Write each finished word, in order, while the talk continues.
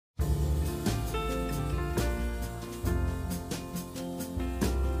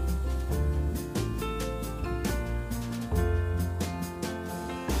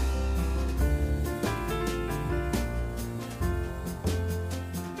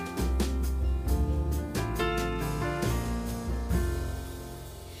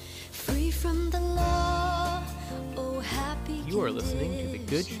are listening to the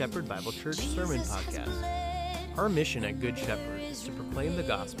Good Shepherd Bible Church Sermon Podcast. Our mission at Good Shepherd is to proclaim the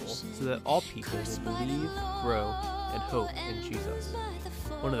gospel so that all people will believe, grow, and hope in Jesus.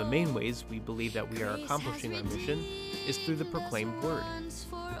 One of the main ways we believe that we are accomplishing our mission is through the proclaimed word.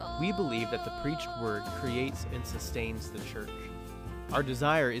 We believe that the preached word creates and sustains the church. Our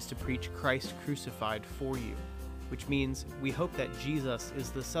desire is to preach Christ crucified for you, which means we hope that Jesus is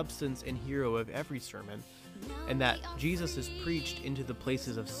the substance and hero of every sermon, and that Jesus is preached into the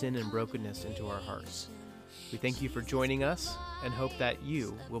places of sin and brokenness into our hearts. We thank you for joining us and hope that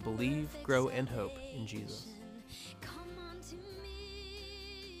you will believe, grow, and hope in Jesus.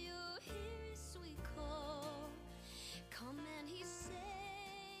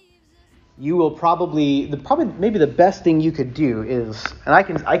 You will maybe the best thing you could do is, and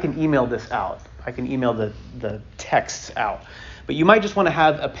I can email this out. I can email the texts out. But you might just want to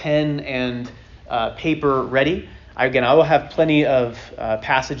have a pen and paper ready. I will have plenty of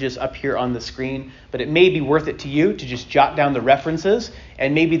passages up here on the screen, but it may be worth it to you to just jot down the references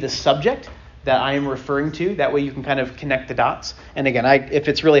and maybe the subject that I am referring to. That way you can kind of connect the dots. And again, if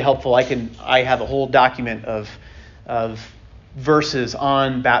it's really helpful, I have a whole document of verses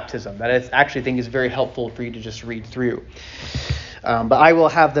on baptism that I actually think is very helpful for you to just read through. But I will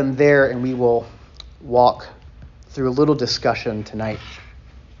have them there, and we will walk through a little discussion tonight.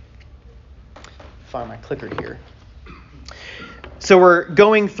 Find my clicker here. So we're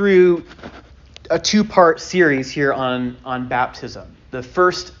going through a two-part series here on baptism. The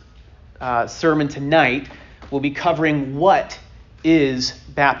first sermon tonight will be covering what is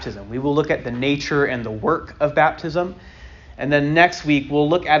baptism. We will look at the nature and the work of baptism. And then next week, we'll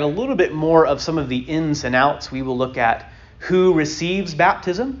look at a little bit more of some of the ins and outs. We will look at who receives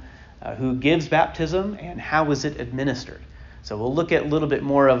baptism, who gives baptism, and how is it administered. So we'll look at a little bit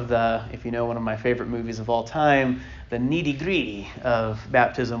more of if you know one of my favorite movies of all time, the nitty-gritty of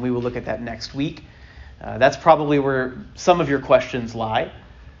baptism. We will look at that next week. That's probably where some of your questions lie.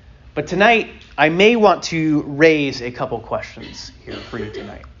 But tonight, I may want to raise a couple questions here for you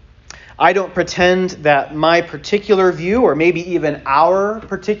tonight. I don't pretend that my particular view, or maybe even our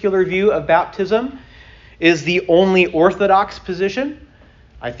particular view of baptism, is the only orthodox position.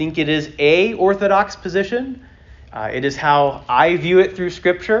 I think it is a orthodox position. It is how I view it through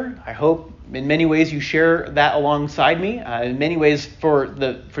Scripture. I hope in many ways you share that alongside me. In many ways, for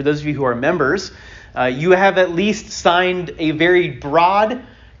those of you who are members, you have at least signed a very broad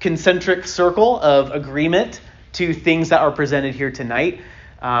concentric circle of agreement to things that are presented here tonight.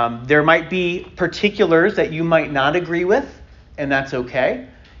 There might be particulars that you might not agree with, and that's okay.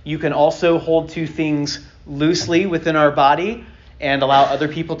 You can also hold to things loosely within our body and allow other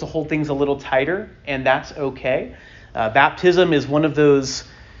people to hold things a little tighter, and that's okay. Baptism is one of those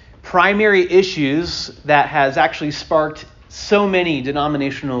primary issues that has actually sparked so many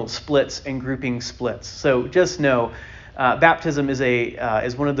denominational splits and grouping splits. So just know, baptism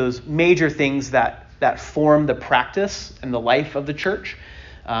is one of those major things that form the practice and the life of the church.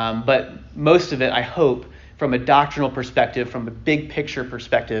 But most of it, I hope, from a doctrinal perspective, from a big picture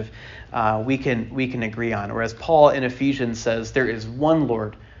perspective, we can agree on. Or as Paul in Ephesians says, there is one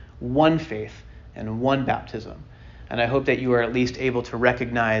Lord, one faith, and one baptism. And I hope that you are at least able to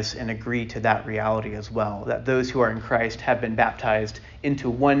recognize and agree to that reality as well, that those who are in Christ have been baptized into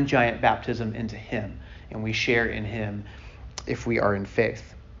one giant baptism into him, and we share in him if we are in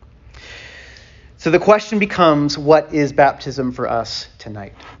faith. So the question becomes, what is baptism for us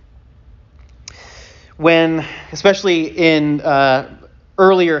tonight? When, especially in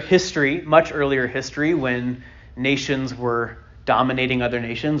earlier history, much earlier history, when nations were dominating other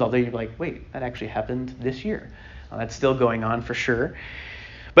nations, although you're like, wait, that actually happened this year. Well, that's still going on for sure.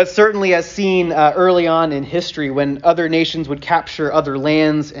 But certainly as seen early on in history, when other nations would capture other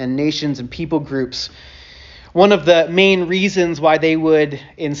lands and nations and people groups, one of the main reasons why they would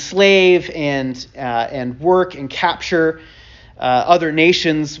enslave and work and capture other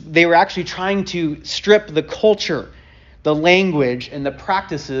nations, they were actually trying to strip the culture, the language, and the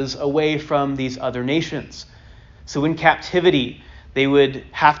practices away from these other nations. So in captivity, they would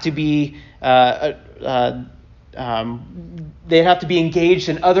have to be engaged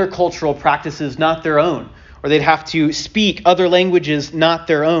in other cultural practices not their own, or they'd have to speak other languages not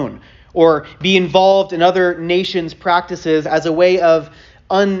their own, or be involved in other nations' practices as a way of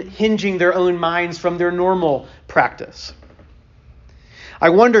unhinging their own minds from their normal practice. I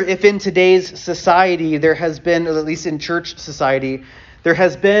wonder if in today's society there has been, or at least in church society, there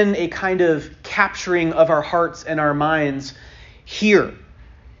has been a kind of capturing of our hearts and our minds here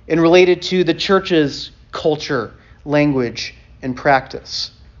and related to the church's culture, language, and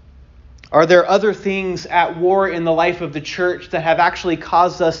practice. Are there other things at war in the life of the church that have actually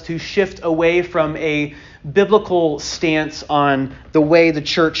caused us to shift away from a biblical stance on the way the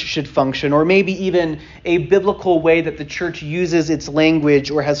church should function, or maybe even a biblical way that the church uses its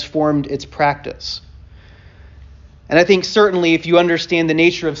language or has formed its practice? And I think certainly if you understand the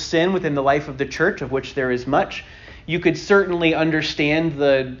nature of sin within the life of the church, of which there is much, you could certainly understand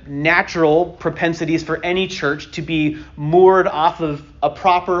the natural propensities for any church to be moored off of a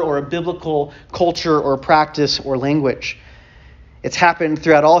proper or a biblical culture or practice or language. It's happened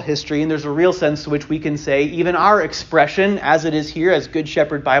throughout all history, and there's a real sense to which we can say even our expression, as it is here as Good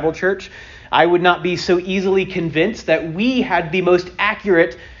Shepherd Bible Church, I would not be so easily convinced that we had the most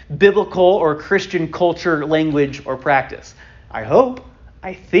accurate biblical or Christian culture, language, or practice.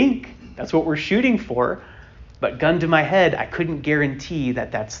 I think that's what we're shooting for. But gun to my head, I couldn't guarantee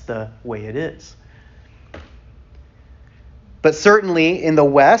that that's the way it is. But certainly in the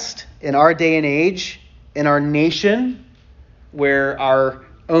West, in our day and age, in our nation, where our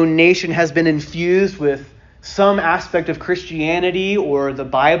own nation has been infused with some aspect of Christianity or the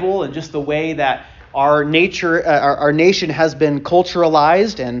Bible, and just the way that our nation has been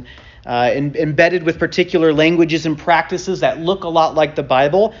culturalized and embedded with particular languages and practices that look a lot like the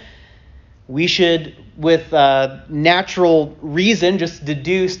Bible, we should, with natural reason, just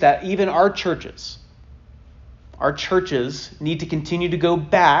deduce that even our churches need to continue to go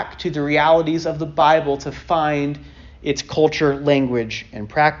back to the realities of the Bible to find its culture, language, and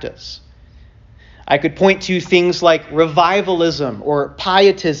practice. I could point to things like revivalism or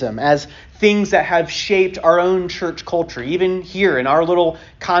pietism as things that have shaped our own church culture. Even here in our little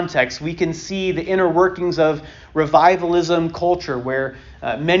context, we can see the inner workings of revivalism culture, where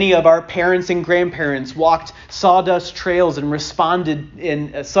many of our parents and grandparents walked sawdust trails and responded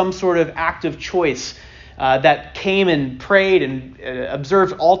in some sort of act of choice that came and prayed and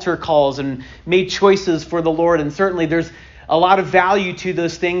observed altar calls and made choices for the Lord. And certainly there's a lot of value to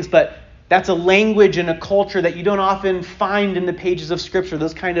those things, but that's a language and a culture that you don't often find in the pages of Scripture.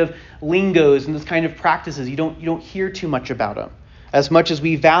 Those kind of lingos and those kind of practices, you don't hear too much about them, as much as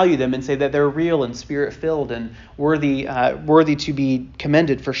we value them and say that they're real and spirit-filled and worthy to be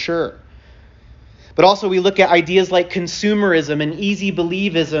commended for sure. But also we look at ideas like consumerism and easy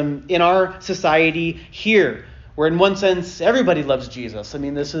believism in our society here, where in one sense everybody loves Jesus. I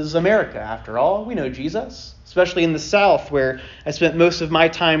mean, this is America after all. We know Jesus, especially in the South, where I spent most of my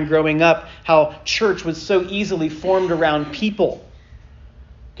time growing up, how church was so easily formed around people.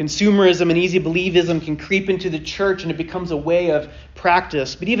 Consumerism and easy believism can creep into the church and it becomes a way of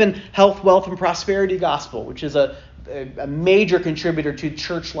practice. But even health, wealth, and prosperity gospel, which is a major contributor to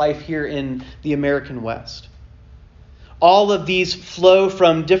church life here in the American West. All of these flow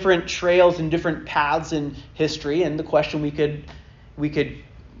from different trails and different paths in history, and the question we could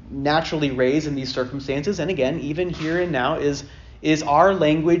naturally raise in these circumstances, and again, even here and now, is our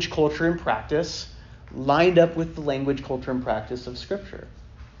language, culture, and practice lined up with the language, culture, and practice of Scripture?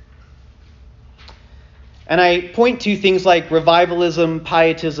 And I point to things like revivalism,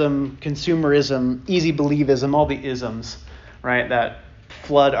 pietism, consumerism, easy believism, all the isms, right, that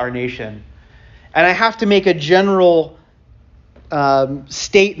flood our nation. And I have to make a general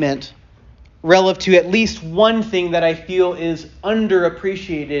statement relative to at least one thing that I feel is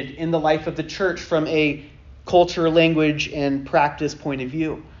underappreciated in the life of the church from a culture, language, and practice point of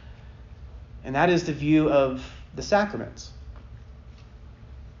view. And that is the view of the sacraments.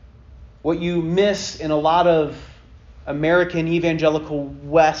 What you miss in a lot of American evangelical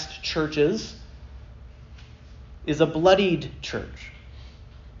West churches is a bloodied church,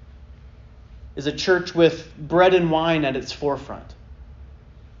 is a church with bread and wine at its forefront.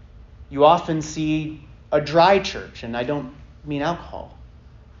 You often see a dry church, and I don't mean alcohol.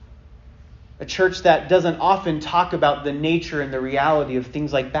 A church that doesn't often talk about the nature and the reality of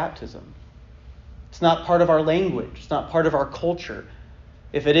things like baptism. It's not part of our language. It's not part of our culture.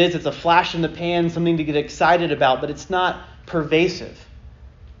 If it is, it's a flash in the pan, something to get excited about, but it's not pervasive.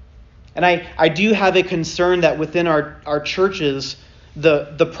 And I do have a concern that within our churches,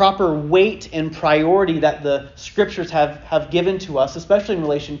 the proper weight and priority that the Scriptures have given to us, especially in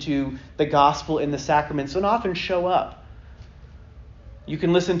relation to the gospel and the sacraments, don't often show up. You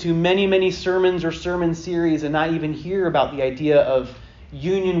can listen to many, many sermons or sermon series and not even hear about the idea of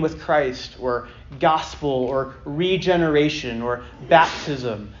union with Christ or gospel or regeneration or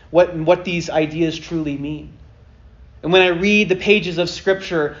baptism, what these ideas truly mean. And when I read the pages of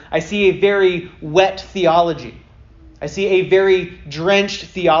Scripture, I see a very wet theology, I see a very drenched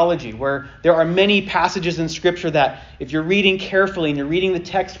theology where there are many passages in Scripture that if you're reading carefully and you're reading the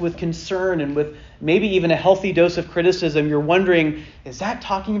text with concern and with maybe even a healthy dose of criticism, you're wondering, is that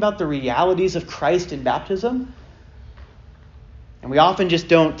talking about the realities of Christ in baptism? And we often just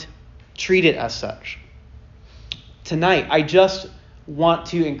don't treat it as such. Tonight, I just want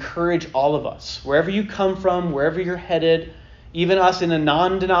to encourage all of us, wherever you come from, wherever you're headed, even us in a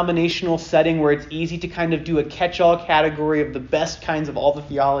non-denominational setting where it's easy to kind of do a catch-all category of the best kinds of all the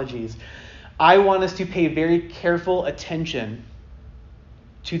theologies, I want us to pay very careful attention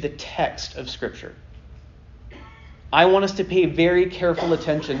to the text of Scripture. I want us to pay very careful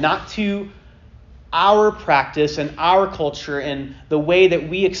attention, not to our practice and our culture and the way that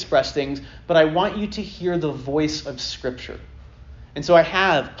we express things, but I want you to hear the voice of Scripture. And so I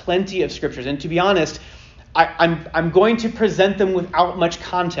have plenty of scriptures. And to be honest, I'm going to present them without much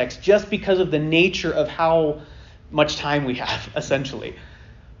context just because of the nature of how much time we have, essentially.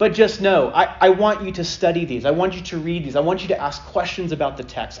 But just know, I want you to study these. I want you to read these. I want you to ask questions about the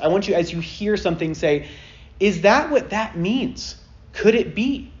text. I want you, as you hear something, say, is that what that means? Could it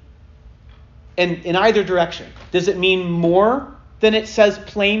be? And in either direction. Does it mean more than it says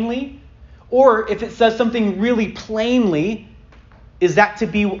plainly? Or if it says something really plainly, is that to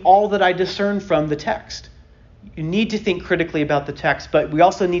be all that I discern from the text? You need to think critically about the text, but we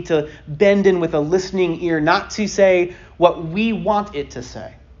also need to bend in with a listening ear, not to say what we want it to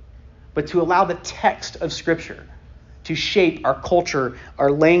say, but to allow the text of Scripture to shape our culture,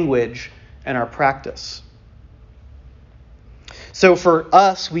 our language, and our practice. So for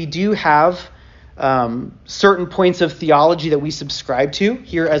us, we do have certain points of theology that we subscribe to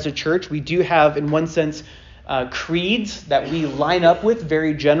here as a church. We do have, in one sense, creeds that we line up with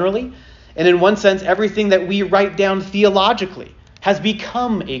very generally. And in one sense, everything that we write down theologically has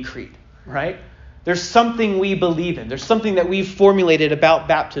become a creed, right? There's something we believe in. There's something that we've formulated about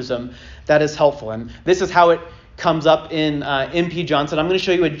baptism that is helpful. And this is how it comes up in M.P. Johnson. I'm going to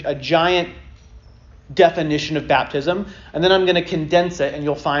show you a giant definition of baptism, and then I'm going to condense it, and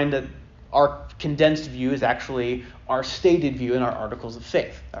you'll find that our condensed view is actually our stated view in our articles of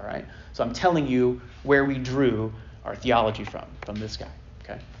faith, all right? So I'm telling you where we drew our theology from this guy,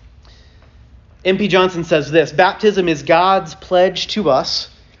 okay? M.P. Johnson says this: baptism is God's pledge to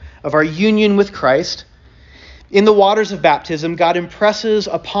us of our union with Christ. In the waters of baptism, God impresses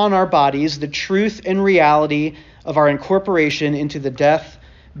upon our bodies the truth and reality of our incorporation into the death,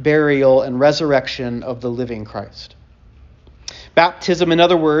 burial, and resurrection of the living Christ. Baptism, in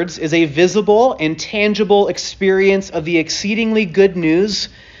other words, is a visible and tangible experience of the exceedingly good news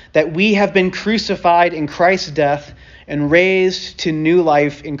that we have been crucified in Christ's death and raised to new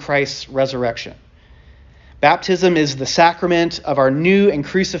life in Christ's resurrection. Baptism is the sacrament of our new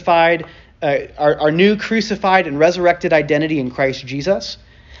crucified and resurrected identity in Christ Jesus.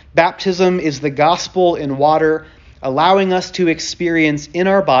 Baptism is the gospel in water, allowing us to experience in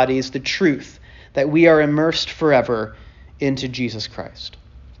our bodies the truth that we are immersed forever into Jesus Christ.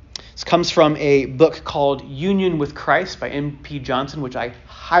 This comes from a book called Union with Christ by M.P. Johnson, which I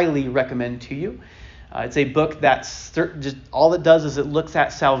highly recommend to you. It's a book that's just all it does is it looks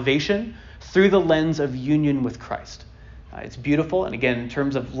at salvation through the lens of union with Christ. It's beautiful, and again, in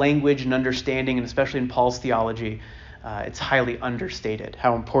terms of language and understanding, and especially in Paul's theology, it's highly understated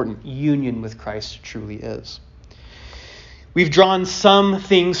how important union with Christ truly is. We've drawn some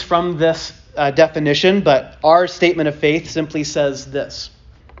things from this definition, but our statement of faith simply says this: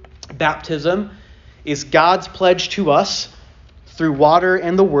 baptism is God's pledge to us through water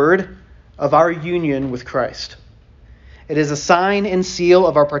and the word of our union with Christ. It is a sign and seal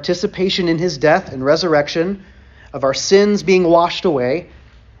of our participation in his death and resurrection, of our sins being washed away,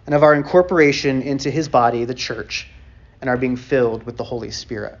 and of our incorporation into his body, the church, and our being filled with the Holy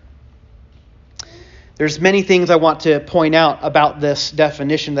Spirit. There's many things I want to point out about this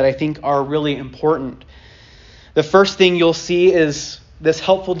definition that I think are really important. The first thing you'll see is this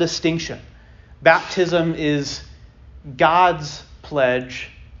helpful distinction. Baptism is God's pledge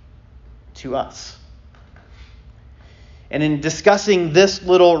to us. And in discussing this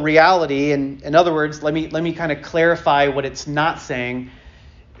little reality, and in other words, let me kind of clarify what it's not saying.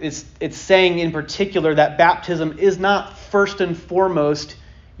 It's saying in particular that baptism is not first and foremost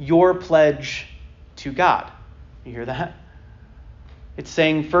your pledge to God. You hear that? It's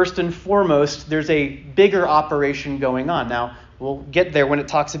saying first and foremost there's a bigger operation going on. Now, we'll get there when it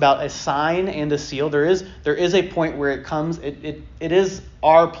talks about a sign and a seal. There is a point where it comes, it is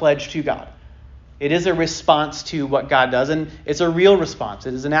our pledge to God. It is a response to what God does, and it's a real response.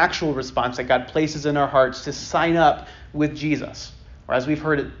 It is an actual response that God places in our hearts to sign up with Jesus. Or as we've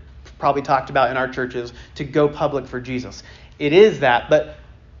heard it probably talked about in our churches, to go public for Jesus. It is that, but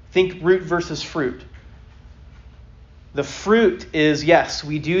think root versus fruit. The fruit is, yes,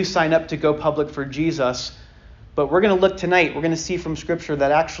 we do sign up to go public for Jesus, but we're going to look tonight, we're going to see from Scripture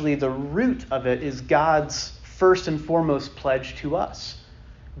that actually the root of it is God's first and foremost pledge to us.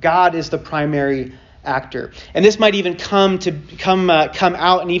 God is the primary actor. And this might even come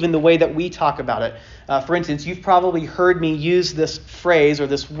out in even the way that we talk about it. For instance, you've probably heard me use this phrase or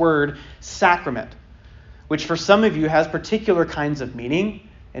this word, sacrament, which for some of you has particular kinds of meaning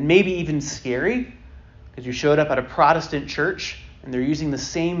and maybe even scary, because you showed up at a Protestant church and they're using the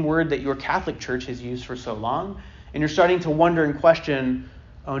same word that your Catholic church has used for so long, and you're starting to wonder and question,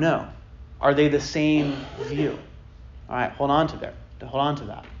 oh no, are they the same view? All right, hold on to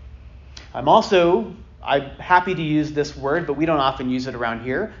that. I'm happy to use this word, but we don't often use it around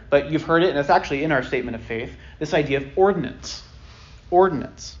here, but you've heard it, and it's actually in our statement of faith, this idea of ordinance.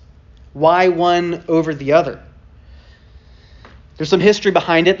 Ordinance. Why one over the other? There's some history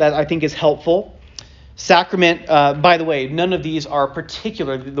behind it that I think is helpful. Sacrament, by the way, none of these are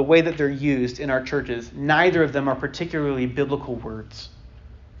particular, the way that they're used in our churches, neither of them are particularly biblical words.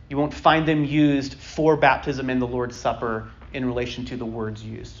 You won't find them used for baptism in the Lord's Supper in relation to the words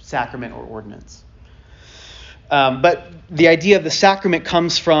used, sacrament or ordinance. But the idea of the sacrament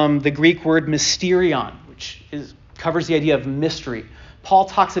comes from the Greek word mysterion, which covers the idea of mystery. Paul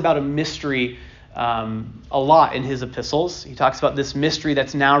talks about a mystery a lot in his epistles. He talks about this mystery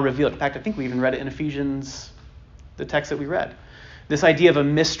that's now revealed. In fact, I think we even read it in Ephesians, the text that we read. This idea of a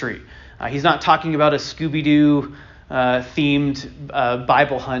mystery. He's not talking about a Scooby-Doo themed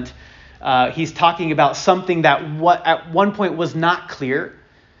Bible hunt. He's talking about something that at one point was not clear,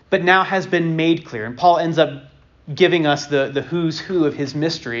 but now has been made clear. And Paul ends up giving us the who's who of his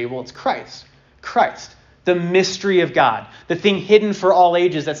mystery. Well, it's Christ. Christ. The mystery of God, the thing hidden for all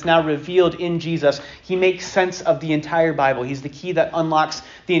ages that's now revealed in Jesus. He makes sense of the entire Bible. He's the key that unlocks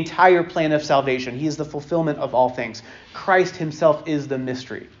the entire plan of salvation. He is the fulfillment of all things. Christ himself is the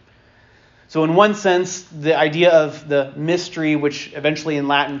mystery. So in one sense, the idea of the mystery, which eventually in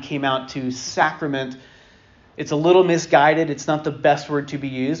Latin came out to sacrament, it's a little misguided. It's not the best word to be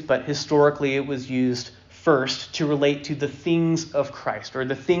used, but historically it was used first to relate to the things of Christ, or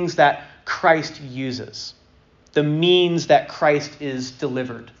the things that Christ uses, the means that Christ is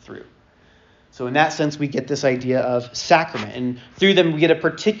delivered through. So in that sense, we get this idea of sacrament, and through them we get a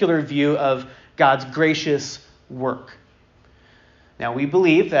particular view of God's gracious work. Now we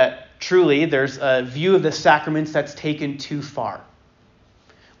believe that truly there's a view of the sacraments that's taken too far,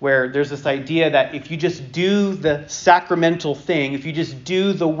 where there's this idea that if you just do the sacramental thing, if you just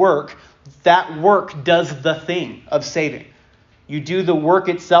do the work, that work does the thing of saving. You do the work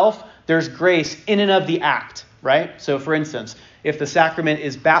itself, there's grace in and of the act, right? So for instance, if the sacrament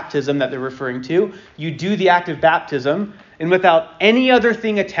is baptism that they're referring to, you do the act of baptism, and without any other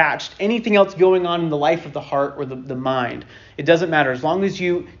thing attached, anything else going on in the life of the heart or the mind, it doesn't matter. As long as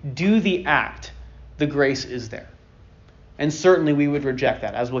you do the act, the grace is there. And certainly we would reject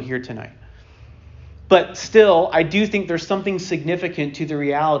that, as we'll hear tonight. But still, I do think there's something significant to the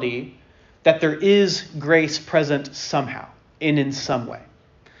reality that there is grace present somehow, in some way.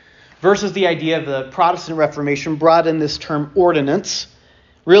 Versus the idea of the Protestant Reformation brought in this term ordinance,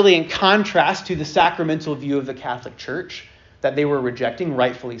 really in contrast to the sacramental view of the Catholic Church that they were rejecting,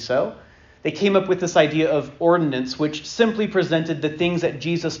 rightfully so. They came up with this idea of ordinance, which simply presented the things that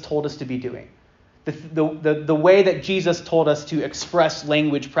Jesus told us to be doing. The way that Jesus told us to express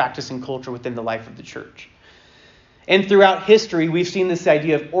language, practice, and culture within the life of the church. And throughout history, we've seen this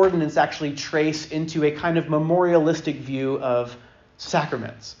idea of ordinance actually trace into a kind of memorialistic view of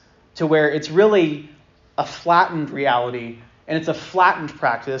sacraments, to where it's really a flattened reality, and it's a flattened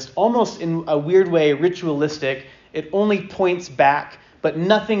practice, almost in a weird way ritualistic. It only points back, but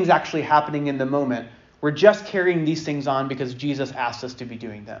nothing's actually happening in the moment. We're just carrying these things on because Jesus asked us to be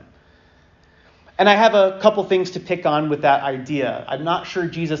doing them. And I have a couple things to pick on with that idea. I'm not sure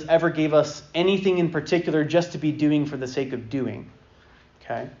Jesus ever gave us anything in particular just to be doing for the sake of doing.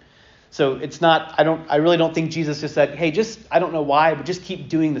 Okay? So it's not, I really don't think Jesus just said, hey, I don't know why, but just keep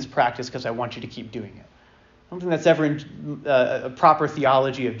doing this practice because I want you to keep doing it. I don't think that's ever in a proper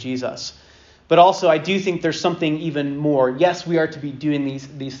theology of Jesus. But also, I do think there's something even more. Yes, we are to be doing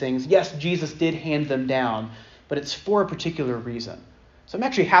these things. Yes, Jesus did hand them down, but it's for a particular reason. So I'm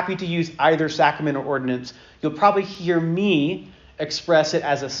actually happy to use either sacrament or ordinance. You'll probably hear me express it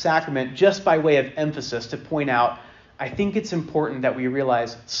as a sacrament just by way of emphasis to point out, I think it's important that we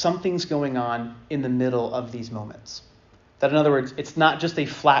realize something's going on in the middle of these moments. That, in other words, it's not just a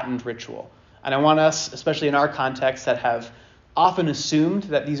flattened ritual. And I want us, especially in our context that have often assumed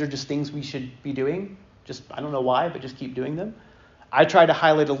that these are just things we should be doing. Just, I don't know why, but just keep doing them. I try to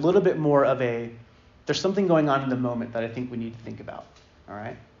highlight a little bit more of there's something going on in the moment that I think we need to think about. All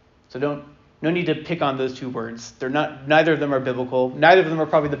right? So no need to pick on those two words. Neither of them are biblical. Neither of them are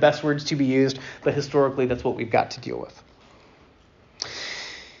probably the best words to be used, but historically that's what we've got to deal with.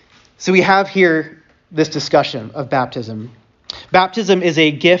 So we have here this discussion of baptism. Baptism is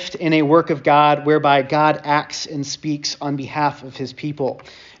a gift and a work of God whereby God acts and speaks on behalf of his people.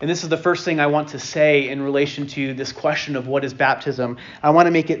 And this is the first thing I want to say in relation to this question of what is baptism. I want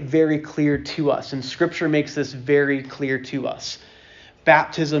to make it very clear to us, and Scripture makes this very clear to us.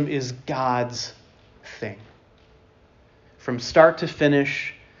 Baptism is God's thing. From start to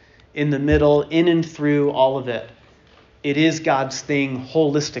finish, in the middle, in and through all of it, it is God's thing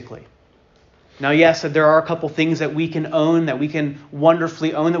holistically. Now, yes, there are a couple things that we can own, that we can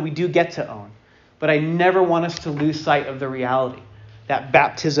wonderfully own, that we do get to own. But I never want us to lose sight of the reality that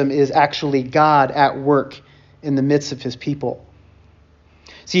baptism is actually God at work in the midst of his people.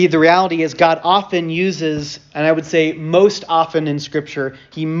 See, the reality is God often uses, and I would say most often in Scripture,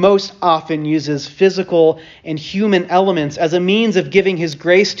 he most often uses physical and human elements as a means of giving his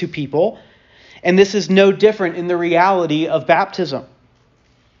grace to people. And this is no different in the reality of baptism.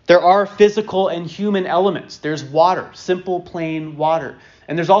 There are physical and human elements. There's water, simple, plain water.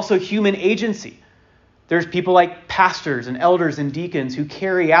 And there's also human agency. There's people like pastors and elders and deacons who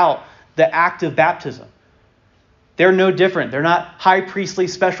carry out the act of baptism. They're no different. They're not high priestly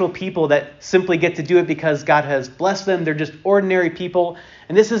special people that simply get to do it because God has blessed them. They're just ordinary people.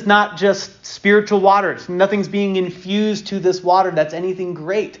 And this is not just spiritual water. Nothing's being infused to this water that's anything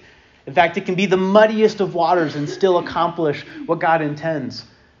great. In fact, it can be the muddiest of waters and still accomplish what God intends.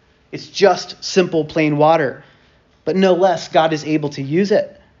 It's just simple, plain water. But no less, God is able to use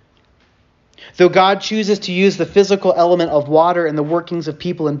it. Though God chooses to use the physical element of water in the workings of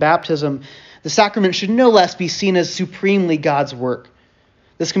people in baptism, the sacrament should no less be seen as supremely God's work.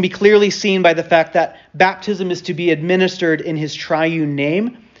 This can be clearly seen by the fact that baptism is to be administered in his triune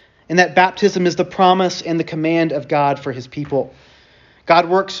name, and that baptism is the promise and the command of God for his people. God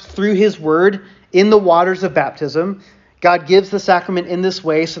works through his word in the waters of baptism. God gives the sacrament in this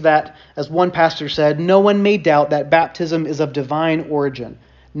way so that, as one pastor said, no one may doubt that baptism is of divine origin,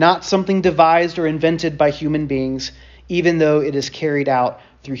 not something devised or invented by human beings, even though it is carried out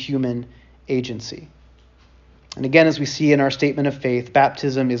through human agency. And again, as we see in our statement of faith,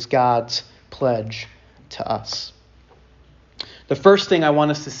 baptism is God's pledge to us. The first thing I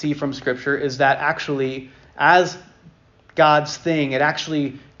want us to see from Scripture is that actually, as God's thing, it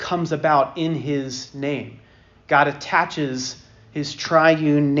actually comes about in his name. God attaches his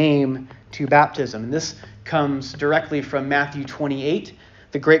triune name to baptism. And this comes directly from Matthew 28,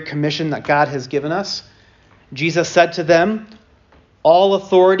 the Great Commission that God has given us. Jesus said to them, "All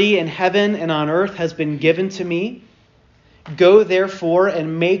authority in heaven and on earth has been given to me. Go therefore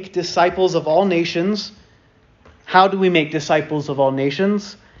and make disciples of all nations." How do we make disciples of all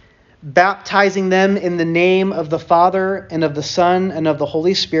nations? Baptizing them in the name of the Father and of the Son and of the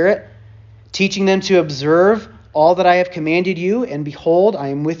Holy Spirit, teaching them to observe all that I have commanded you, and behold, I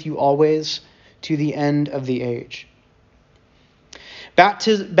am with you always to the end of the age.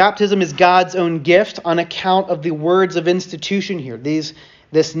 Baptism is God's own gift on account of the words of institution here.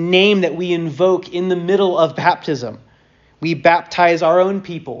 This name that we invoke in the middle of baptism. We baptize our own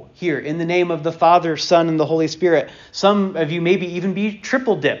people here in the name of the Father, Son, and the Holy Spirit. Some of you maybe even be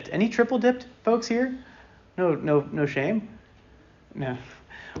triple dipped. Any triple dipped folks here? No shame. No.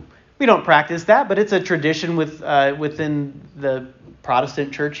 We don't practice that, but it's a tradition within the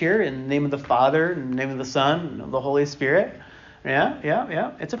Protestant church here, in the name of the Father, in the name of the Son, and of the Holy Spirit.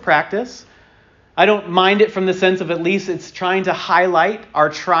 Yeah. It's a practice. I don't mind it from the sense of at least it's trying to highlight our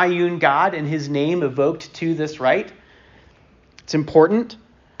triune God and his name evoked to this rite. It's important.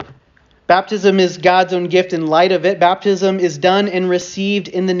 Baptism is God's own gift in light of it. Baptism is done and received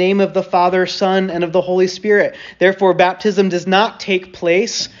in the name of the Father, Son, and of the Holy Spirit. Therefore, baptism does not take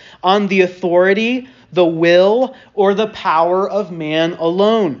place on the authority, the will, or the power of man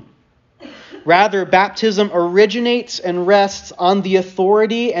alone. Rather, baptism originates and rests on the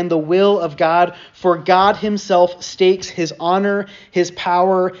authority and the will of God, for God himself stakes his honor, his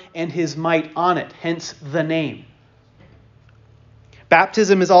power, and his might on it, hence the name.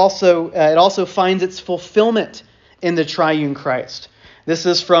 Baptism is also finds its fulfillment in the triune Christ. This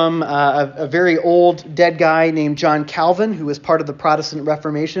is from a very old dead guy named John Calvin, who was part of the Protestant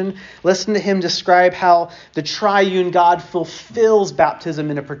Reformation. Listen to him describe how the triune God fulfills baptism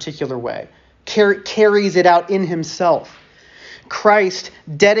in a particular way, carries it out in himself. Christ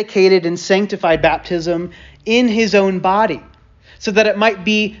dedicated and sanctified baptism in his own body. so that it might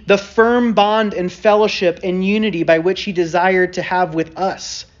be the firm bond and fellowship and unity by which he desired to have with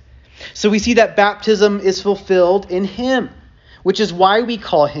us. So we see that baptism is fulfilled in him, which is why we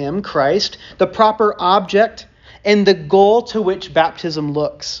call him, Christ, the proper object and the goal to which baptism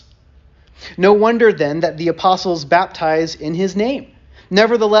looks. No wonder then that the apostles baptize in his name.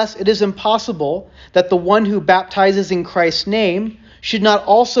 Nevertheless, it is impossible that the one who baptizes in Christ's name should not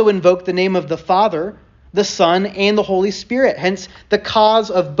also invoke the name of the Father, the Son, and the Holy Spirit. Hence, the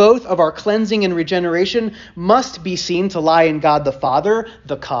cause of both of our cleansing and regeneration must be seen to lie in God the Father,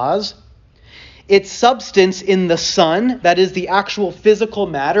 the cause, its substance in the Son, that is the actual physical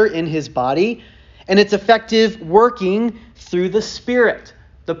matter in his body, and its effective working through the Spirit,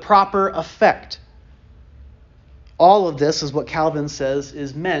 the proper effect. All of this is what Calvin says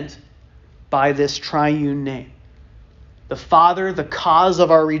is meant by this triune name. The Father, the cause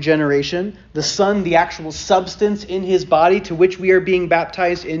of our regeneration, the Son, the actual substance in his body to which we are being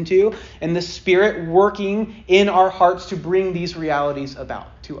baptized into, and the Spirit working in our hearts to bring these realities about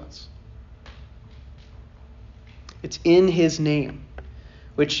to us. It's in his name,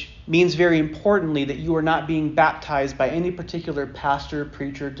 which means very importantly that you are not being baptized by any particular pastor,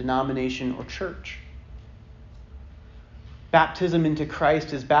 preacher, denomination, or church. Baptism into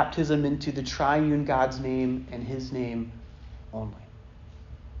Christ is baptism into the triune God's name and his name only.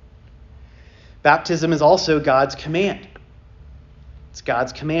 Baptism is also God's command. It's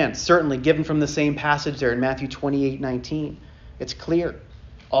God's command, certainly given from the same passage there in Matthew 28:19. It's clear.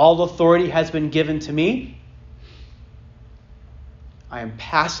 All authority has been given to me. I am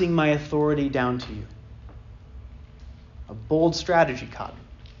passing my authority down to you. A bold strategy, Cotton.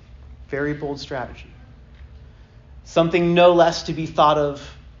 Very bold strategy. Something no less to be thought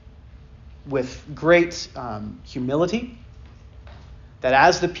of with great humility. That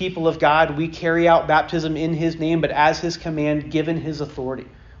as the people of God, we carry out baptism in his name, but as his command, given his authority.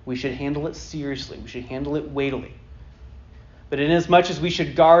 We should handle it seriously. We should handle it weightily. But inasmuch as we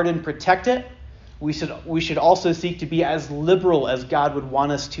should guard and protect it, we should also seek to be as liberal as God would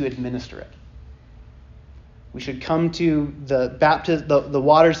want us to administer it. We should come to the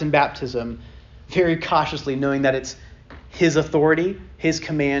waters in baptism very cautiously, knowing that it's his authority, his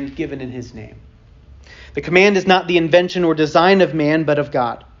command given in his name. The command is not the invention or design of man, but of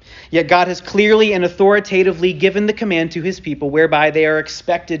God. Yet God has clearly and authoritatively given the command to his people, whereby they are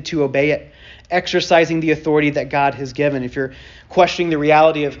expected to obey it, exercising the authority that God has given. If you're questioning the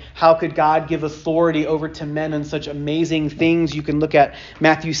reality of how could God give authority over to men on such amazing things, you can look at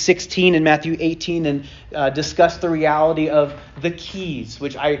Matthew 16 and Matthew 18 and discuss the reality of the keys,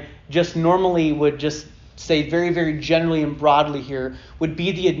 which I just normally would just say very, very generally and broadly here, would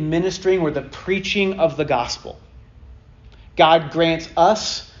be the administering or the preaching of the gospel. God grants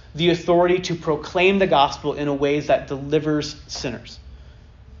us the authority to proclaim the gospel in a way that delivers sinners.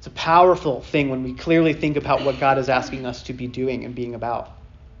 It's a powerful thing when we clearly think about what God is asking us to be doing and being about.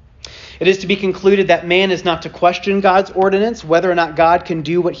 It is to be concluded that man is not to question God's ordinance, whether or not God can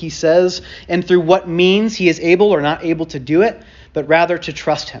do what he says and through what means he is able or not able to do it, but rather to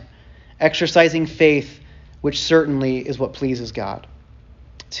trust him, exercising faith, which certainly is what pleases God.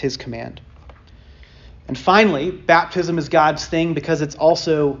 It's his command. And finally, baptism is God's thing because it's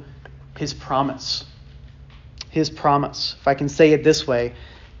also his promise. His promise. If I can say it this way,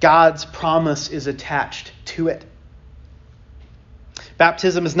 God's promise is attached to it.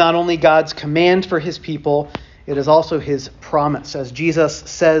 Baptism is not only God's command for his people, it is also his promise. As Jesus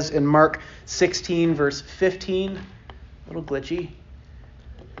says in Mark 16, verse 15, a little glitchy.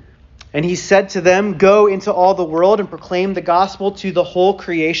 And he said to them, "Go into all the world and proclaim the gospel to the whole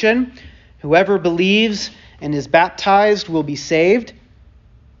creation. Whoever believes and is baptized will be saved,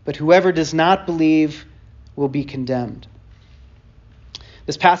 but whoever does not believe will be condemned."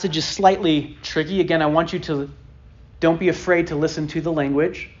 This passage is slightly tricky. Again, I want you to don't be afraid to listen to the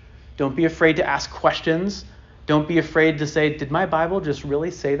language. Don't be afraid to ask questions. Don't be afraid to say, did my Bible just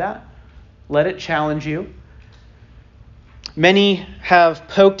really say that? Let it challenge you. Many have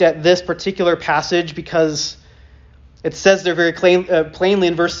poked at this particular passage because it says there very plainly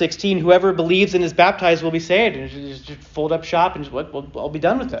in verse 16, whoever believes and is baptized will be saved. And just fold up shop and I'll be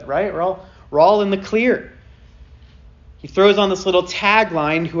done with it, right? We're all in the clear. He throws on this little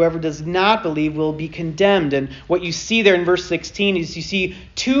tagline, whoever does not believe will be condemned. And what you see there in verse 16 is you see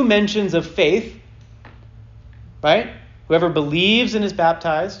two mentions of faith, right? Whoever believes and is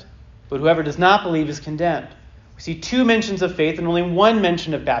baptized, but whoever does not believe is condemned. We see two mentions of faith and only one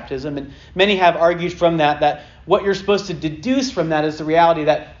mention of baptism. And many have argued from that what you're supposed to deduce from that is the reality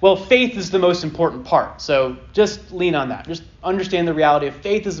that, well, faith is the most important part. So just lean on that. Just understand the reality of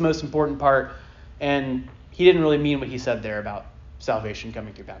faith is the most important part. And he didn't really mean what he said there about salvation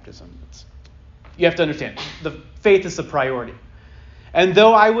coming through baptism. You have to understand, the faith is the priority. And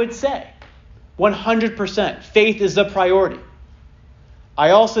though I would say 100% faith is the priority,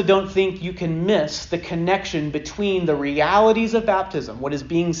 I also don't think you can miss the connection between the realities of baptism, what is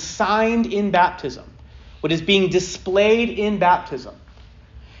being signed in baptism, what is being displayed in baptism,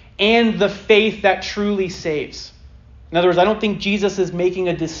 and the faith that truly saves. In other words, I don't think Jesus is making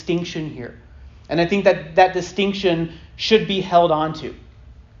a distinction here. And I think that distinction should be held on to,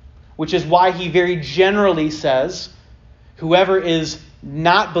 which is why he very generally says, whoever is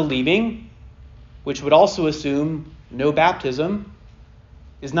not believing, which would also assume no baptism,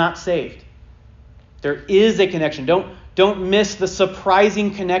 is not saved. There is a connection. Don't miss the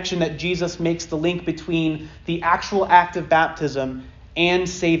surprising connection that Jesus makes, the link between the actual act of baptism and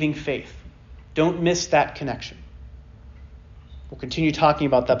saving faith. Don't miss that connection. We'll continue talking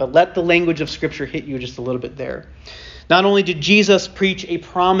about that, but let the language of Scripture hit you just a little bit there. Not only did Jesus preach a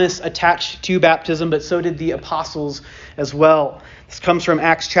promise attached to baptism, but so did the apostles as well. This comes from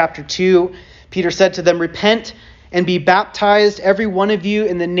Acts chapter 2. Peter said to them, "Repent and be baptized, every one of you,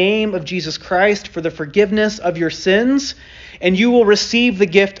 in the name of Jesus Christ for the forgiveness of your sins, and you will receive the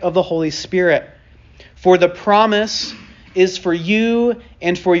gift of the Holy Spirit. For the promise is for you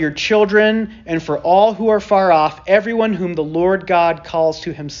and for your children and for all who are far off, everyone whom the Lord God calls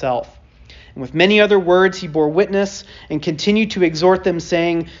to himself." And with many other words he bore witness and continued to exhort them,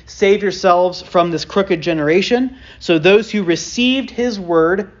 saying, "Save yourselves from this crooked generation." So those who received his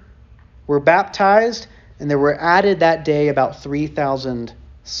word were baptized, and there were added that day about 3,000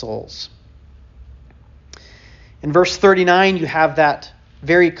 souls. In verse 39, you have that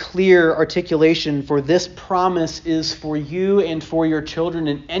very clear articulation for this promise is for you and for your children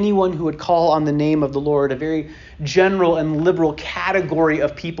and anyone who would call on the name of the Lord. A very general and liberal category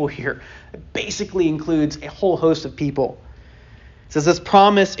of people here. It basically includes a whole host of people. It says this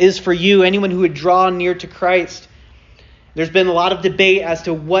promise is for you, anyone who would draw near to Christ. There's been a lot of debate as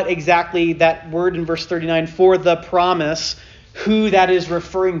to what exactly that word in verse 39 for the promise, who that is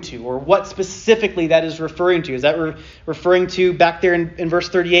referring to, or what specifically that is referring to. Is that referring to, back there in verse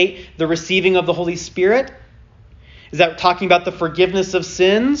 38, the receiving of the Holy Spirit? Is that talking about the forgiveness of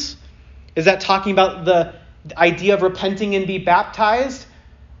sins? Is that talking about the idea of repenting and be baptized?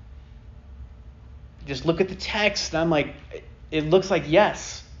 Just look at the text, and I'm like, it looks like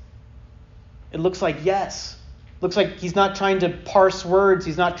yes. It looks like yes. Looks like he's not trying to parse words.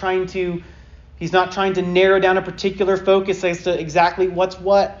 He's not trying to narrow down a particular focus as to exactly what's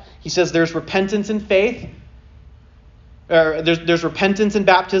what. He says there's repentance and faith. Or there's repentance and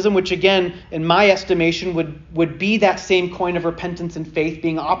baptism, which again, in my estimation, would be that same coin of repentance and faith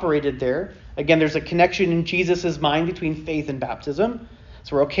being operated there. Again, there's a connection in Jesus' mind between faith and baptism.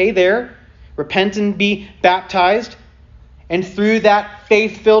 So we're okay there. Repent and be baptized. And through that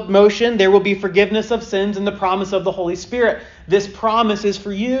faith-filled motion, there will be forgiveness of sins and the promise of the Holy Spirit. This promise is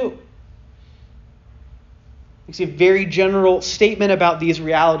for you. You see a very general statement about these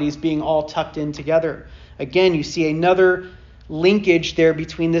realities being all tucked in together. Again, you see another linkage there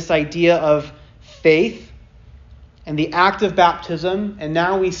between this idea of faith and the act of baptism. And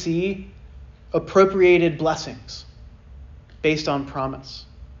now we see appropriated blessings based on promise.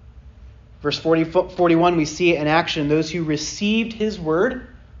 Verse 41, we see in action those who received his word,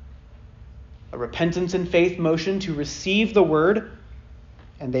 a repentance and faith motion to receive the word,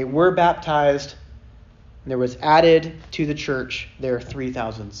 and they were baptized, and there was added to the church there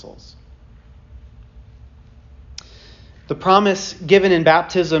 3,000 souls. The promise given in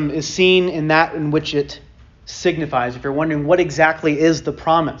baptism is seen in that in which it signifies. If you're wondering what exactly is the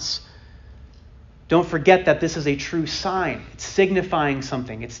promise, don't forget that this is a true sign. It's signifying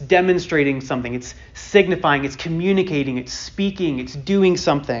something. It's demonstrating something. It's signifying. It's communicating. It's speaking. It's doing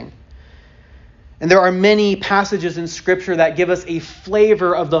something. And there are many passages in Scripture that give us a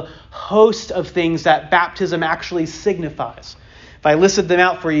flavor of the host of things that baptism actually signifies. If I listed them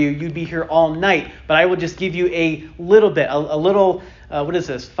out for you, you'd be here all night. But I will just give you a little bit, a little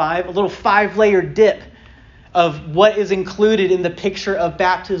 5-layer dip of what is included in the picture of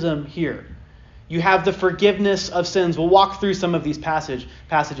baptism here. You have the forgiveness of sins. We'll walk through some of these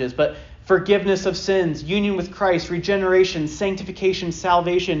passages, but forgiveness of sins, union with Christ, regeneration, sanctification,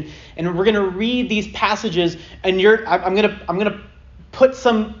 salvation. And we're going to read these passages, and I'm going to put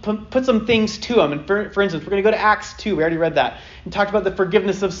some things to them. And for instance, we're going to go to Acts 2. We already read that and talked about the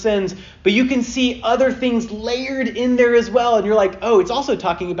forgiveness of sins. But you can see other things layered in there as well. And you're like, oh, it's also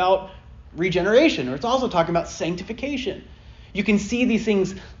talking about regeneration, or it's also talking about sanctification. You can see these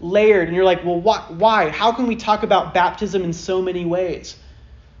things layered, and you're like, well, why? How can we talk about baptism in so many ways?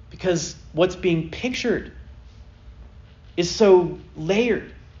 Because what's being pictured is so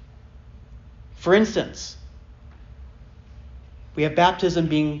layered. For instance, we have baptism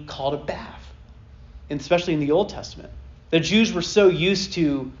being called a bath, and especially in the Old Testament. The Jews were so used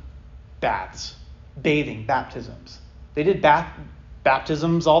to baths, bathing, baptisms. They did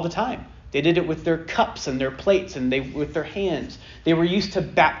baptisms all the time. They did it with their cups and their plates and with their hands. They were used to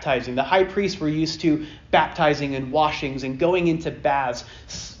baptizing. The high priests were used to baptizing and washings and going into baths,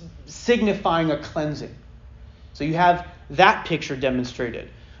 signifying a cleansing. So you have that picture demonstrated.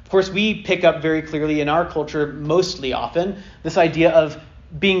 Of course, we pick up very clearly in our culture, mostly often, this idea of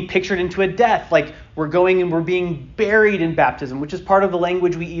being pictured into a death. Like we're going and we're being buried in baptism, which is part of the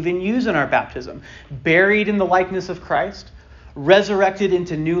language we even use in our baptism. Buried in the likeness of Christ, resurrected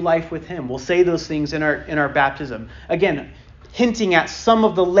into new life with him. We'll say those things in our baptism. Again, hinting at some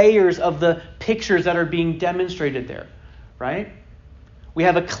of the layers of the pictures that are being demonstrated there, right? We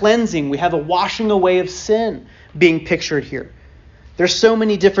have a cleansing. We have a washing away of sin being pictured here. There's so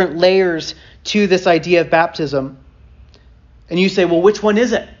many different layers to this idea of baptism. And you say, well, which one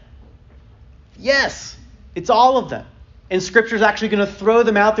is it? Yes, it's all of them. And Scripture is actually going to throw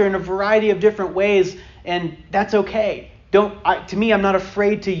them out there in a variety of different ways, and that's okay. To me, I'm not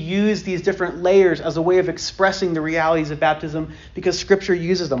afraid to use these different layers as a way of expressing the realities of baptism because Scripture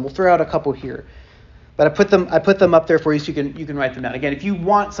uses them. We'll throw out a couple here. But I put them up there for you so you can write them down. Again, if you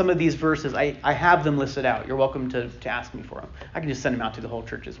want some of these verses, I have them listed out. You're welcome to ask me for them. I can just send them out to the whole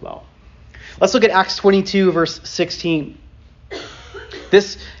church as well. Let's look at Acts 22, verse 16.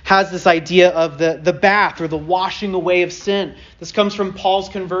 This has this idea of the bath or the washing away of sin. This comes from Paul's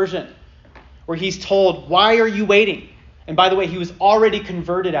conversion, where he's told, why are you waiting? And by the way, he was already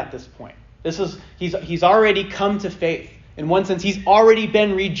converted at this point. He's already come to faith. In one sense, he's already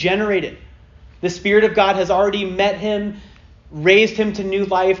been regenerated. The Spirit of God has already met him, raised him to new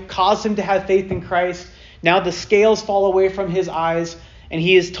life, caused him to have faith in Christ. Now the scales fall away from his eyes, and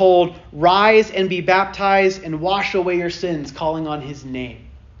he is told, rise and be baptized and wash away your sins, calling on his name.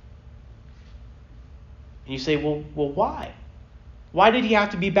 And you say, well, why? Why did he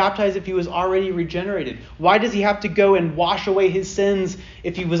have to be baptized if he was already regenerated? Why does he have to go and wash away his sins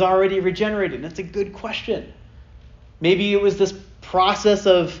if he was already regenerated? And that's a good question. Maybe it was this process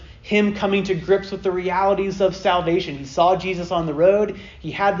of him coming to grips with the realities of salvation. He saw Jesus on the road, he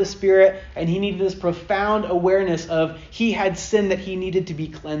had the Spirit, and he needed this profound awareness of he had sin that he needed to be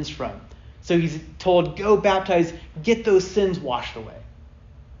cleansed from. So he's told, go baptize, get those sins washed away.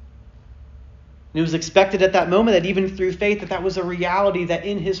 And it was expected at that moment that even through faith that was a reality that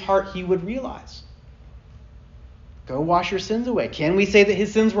in his heart he would realize. Go wash your sins away. Can we say that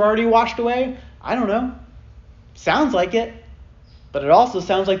his sins were already washed away? I don't know. Sounds like it. But it also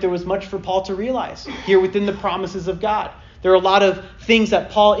sounds like there was much for Paul to realize here within the promises of God. There are a lot of things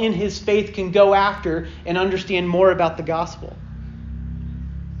that Paul in his faith can go after and understand more about the gospel.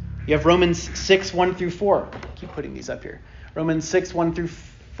 You have Romans 6, 1 through 4. I keep putting these up here. Romans 6, 1 through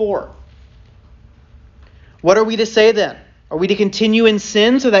 4. What are we to say then? Are we to continue in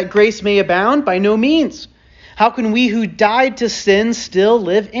sin so that grace may abound? By no means. How can we who died to sin still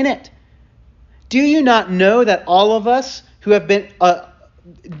live in it? Do you not know that all of us who have been...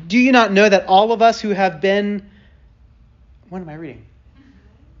 What am I reading?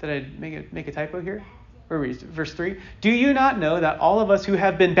 Did I make a typo here? Where are we? Verse 3. Do you not know that all of us who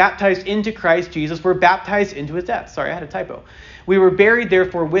have been baptized into Christ Jesus were baptized into his death? Sorry, I had a typo. We were buried,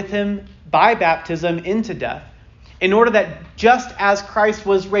 therefore, with him by baptism into death, in order that just as Christ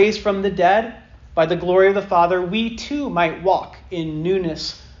was raised from the dead by the glory of the Father, we too might walk in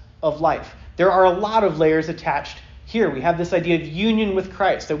newness of life. There are a lot of layers attached here. We have this idea of union with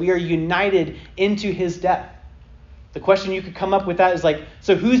Christ, that we are united into his death. The question you could come up with that is like,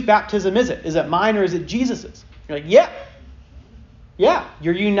 so whose baptism is it? Is it mine or is it Jesus's? You're like, yeah,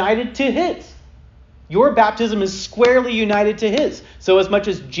 you're united to his. Your baptism is squarely united to his. So as much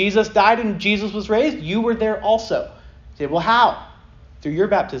as Jesus died and Jesus was raised, you were there also. You say, well, how? Through your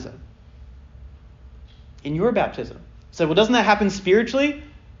baptism. In your baptism. So, well, doesn't that happen spiritually?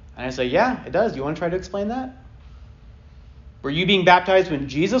 And I say, yeah, it does. You want to try to explain that? Were you being baptized when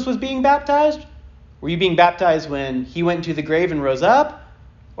Jesus was being baptized? Were you being baptized when he went into the grave and rose up?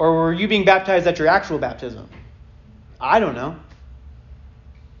 Or were you being baptized at your actual baptism? I don't know.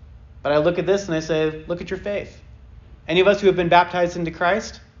 But I look at this and I say, look at your faith. Any of us who have been baptized into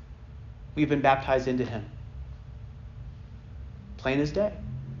Christ, we've been baptized into him. Plain as day.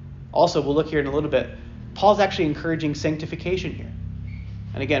 Also, we'll look here in a little bit. Paul's actually encouraging sanctification here.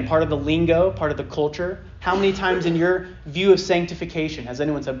 And again, part of the lingo, part of the culture. How many times in your view of sanctification has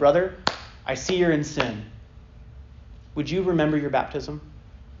anyone said, brother, I see you're in sin. Would you remember your baptism?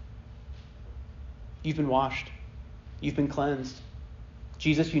 You've been washed. You've been cleansed.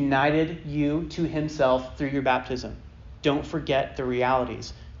 Jesus united you to himself through your baptism. Don't forget the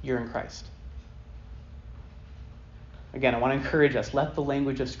realities. You're in Christ. Again, I want to encourage us. Let the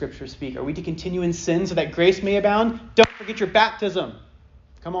language of Scripture speak. Are we to continue in sin so that grace may abound? Don't forget your baptism.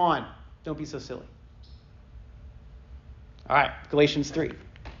 Come on. Don't be so silly. All right, Galatians 3.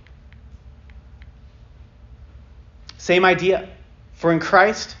 Same idea. For in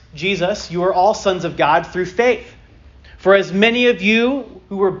Christ Jesus, you are all sons of God through faith. For as many of you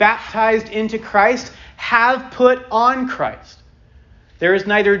who were baptized into Christ have put on Christ. There is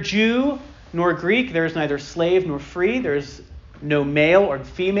neither Jew nor Greek, there is neither slave nor free, there is no male or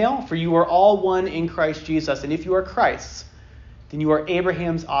female, for you are all one in Christ Jesus. And if you are Christ's, then you are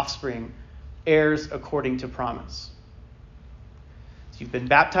Abraham's offspring, heirs according to promise. So you've been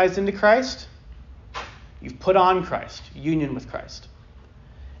baptized into Christ, you've put on Christ, union with Christ.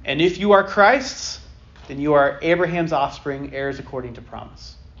 And if you are Christ's, then you are Abraham's offspring, heirs according to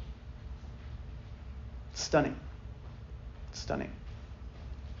promise. Stunning. Stunning.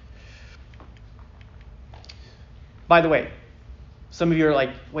 By the way, some of you are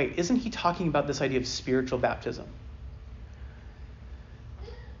like, wait, isn't he talking about this idea of spiritual baptism?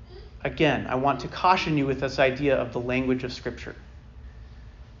 Again, I want to caution you with this idea of the language of Scripture.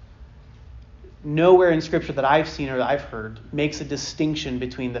 Nowhere in Scripture that I've seen or that I've heard makes a distinction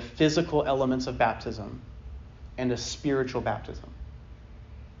between the physical elements of baptism and a spiritual baptism.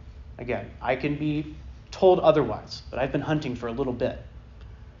 Again, I can be told otherwise, but I've been hunting for a little bit.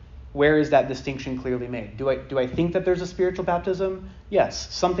 Where is that distinction clearly made? Do I think that there's a spiritual baptism?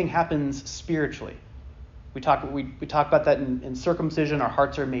 Yes, something happens spiritually. We talk about that in circumcision. Our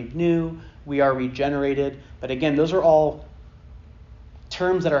hearts are made new. We are regenerated. But again, those are all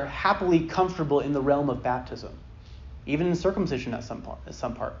terms that are happily comfortable in the realm of baptism, even in circumcision at some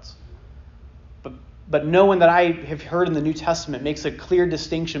parts. But no one that I have heard in the New Testament makes a clear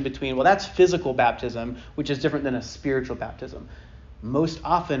distinction between, well, that's physical baptism, which is different than a spiritual baptism. Most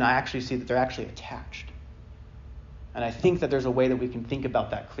often, I actually see that they're actually attached. And I think that there's a way that we can think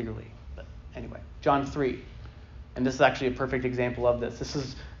about that clearly. But anyway, John 3. And this is actually a perfect example of this. This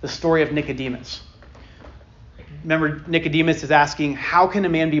is the story of Nicodemus. Remember, Nicodemus is asking, how can a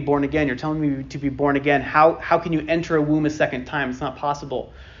man be born again? You're telling me to be born again. How can you enter a womb a second time? It's not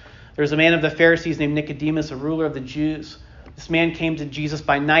possible. There's a man of the Pharisees named Nicodemus, a ruler of the Jews. This man came to Jesus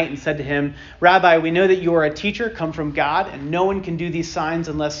by night and said to him, Rabbi, we know that you are a teacher come from God, and no one can do these signs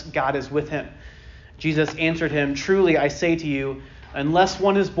unless God is with him. Jesus answered him, truly, I say to you, unless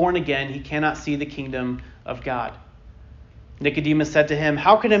one is born again, he cannot see the kingdom of God. Nicodemus said to him,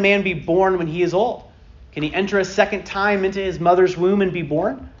 how can a man be born when he is old? Can he enter a second time into his mother's womb and be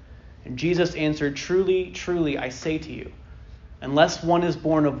born? And Jesus answered, truly, truly, I say to you, unless one is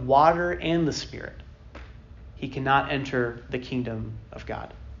born of water and the Spirit, he cannot enter the kingdom of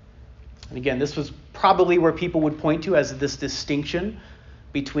God. And again, this was probably where people would point to as this distinction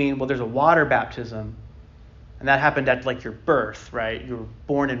between, well, there's a water baptism, and that happened at like your birth, right? You were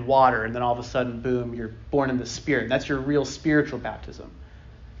born in water, and then all of a sudden, boom, you're born in the Spirit. And that's your real spiritual baptism.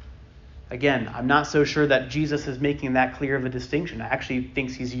 Again, I'm not so sure that Jesus is making that clear of a distinction. I actually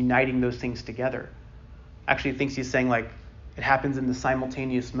think he's uniting those things together. I actually think he's saying, like, it happens in the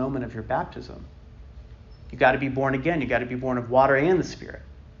simultaneous moment of your baptism. You got to be born again. You got to be born of water and the Spirit.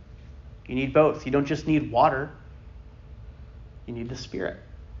 You need both. You don't just need water. You need the Spirit.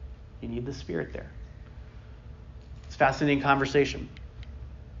 You need the Spirit there. It's a fascinating conversation.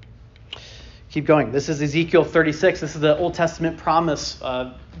 Keep going. This is Ezekiel 36. This is the Old Testament promise,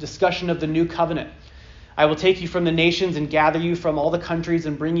 discussion of the new covenant. I will take you from the nations and gather you from all the countries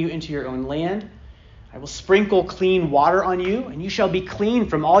and bring you into your own land. I will sprinkle clean water on you, and you shall be clean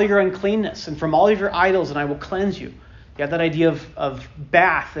from all your uncleanness and from all of your idols, and I will cleanse you. You have that idea of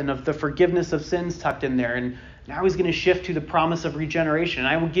bath and of the forgiveness of sins tucked in there. And now he's going to shift to the promise of regeneration.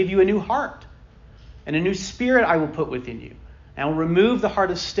 I will give you a new heart, and a new spirit I will put within you. And I will remove the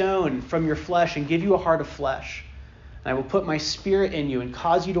heart of stone from your flesh and give you a heart of flesh. And I will put my spirit in you and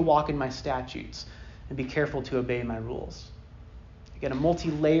cause you to walk in my statutes and be careful to obey my rules. Again, a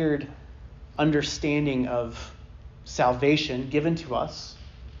multi-layered understanding of salvation given to us,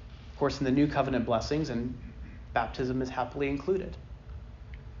 of course, in the new covenant blessings, and baptism is happily included.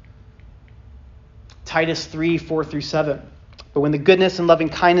 Titus 3, 4 through 7. But when the goodness and loving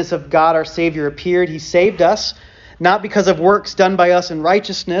kindness of God our Savior appeared, he saved us, not because of works done by us in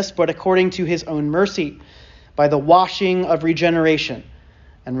righteousness, but according to his own mercy, by the washing of regeneration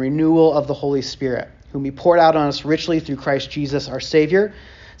and renewal of the Holy Spirit, whom he poured out on us richly through Christ Jesus our Savior,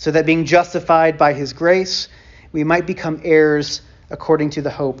 so that being justified by his grace, we might become heirs according to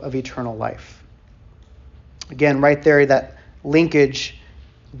the hope of eternal life. Again, right there, that linkage,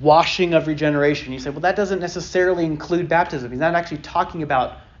 washing of regeneration. You say, well, that doesn't necessarily include baptism. He's not actually talking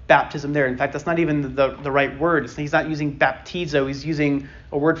about baptism there. In fact, that's not even the right word. He's not using baptizo. He's using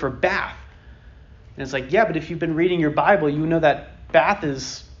a word for bath. And it's like, yeah, but if you've been reading your Bible, you know that bath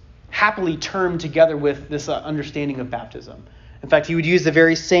is happily termed together with this understanding of baptism. In fact, he would use the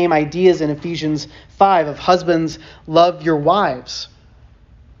very same ideas in Ephesians 5 of husbands, love your wives.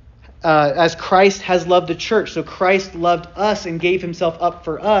 As Christ has loved the church. So Christ loved us and gave himself up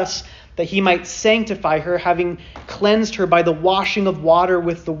for us that he might sanctify her, having cleansed her by the washing of water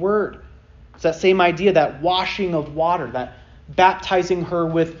with the word. It's that same idea, that washing of water, that baptizing her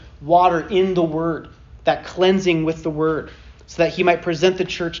with water in the word, that cleansing with the word, so that he might present the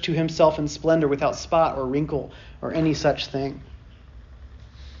church to himself in splendor without spot or wrinkle or any such thing.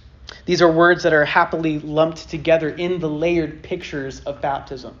 These are words that are happily lumped together in the layered pictures of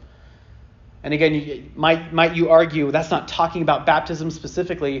baptism. And again, might you argue that's not talking about baptism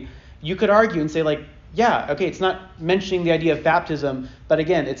specifically? You could argue and say, like, yeah, okay, it's not mentioning the idea of baptism, but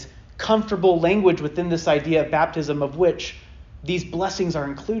again, it's comfortable language within this idea of baptism of which these blessings are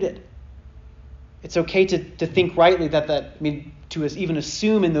included. It's okay to think rightly to even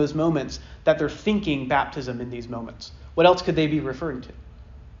assume in those moments that they're thinking baptism in these moments. What else could they be referring to?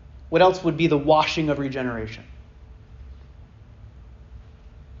 What else would be the washing of regeneration?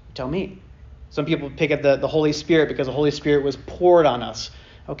 Tell me. Some people pick at the Holy Spirit because the Holy Spirit was poured on us.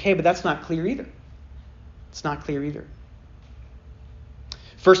 Okay, but that's not clear either. It's not clear either.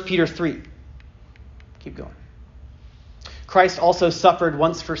 1 Peter 3. Keep going. Christ also suffered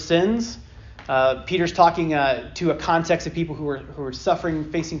once for sins. Peter's talking to a context of people who were suffering,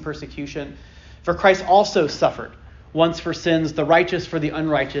 facing persecution. For Christ also suffered once for sins, the righteous for the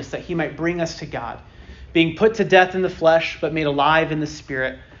unrighteous, that he might bring us to God, being put to death in the flesh, but made alive in the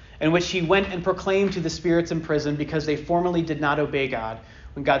spirit, in which he went and proclaimed to the spirits in prison because they formerly did not obey God,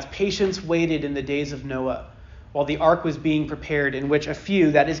 when God's patience waited in the days of Noah, while the ark was being prepared, in which a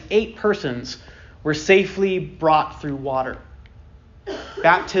few, that is 8 persons, were safely brought through water.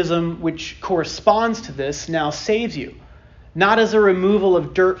 Baptism, which corresponds to this, now saves you, not as a removal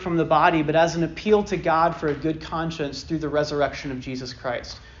of dirt from the body, but as an appeal to God for a good conscience through the resurrection of Jesus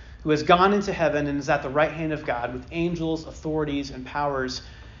Christ, who has gone into heaven and is at the right hand of God, with angels, authorities, and powers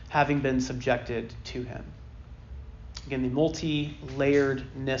having been subjected to him. Again, the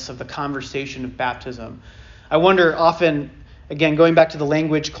multi-layeredness of the conversation of baptism. I wonder often, again, going back to the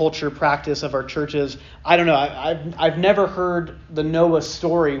language, culture, practice of our churches, I don't know, I've never heard the Noah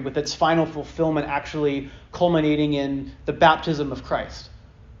story with its final fulfillment actually culminating in the baptism of Christ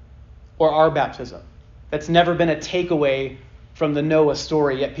or our baptism. That's never been a takeaway from the Noah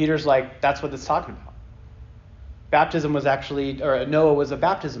story, yet Peter's like, that's what it's talking about. Baptism was Noah was a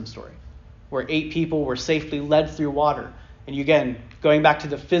baptism story where 8 people were safely led through water. And again, going back to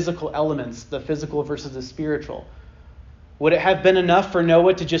the physical elements, the physical versus the spiritual. Would it have been enough for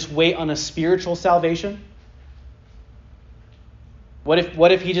Noah to just wait on a spiritual salvation? What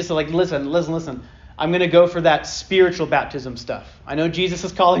if he just listen, I'm going to go for that spiritual baptism stuff. I know Jesus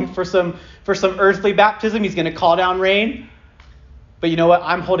is calling for some earthly baptism. He's going to call down rain. But you know what?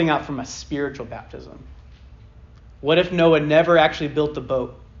 I'm holding out for my spiritual baptism. What if Noah never actually built the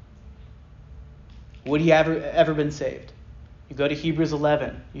boat? Would he ever been saved? You go to Hebrews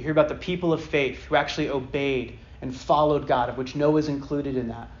 11. You hear about the people of faith who actually obeyed and followed God, of which Noah is included in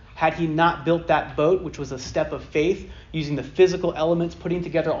that. Had he not built that boat, which was a step of faith, using the physical elements, putting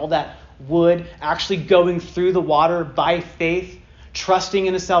together all that wood, actually going through the water by faith, trusting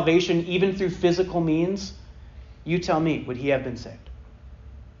in a salvation even through physical means, you tell me, would he have been saved?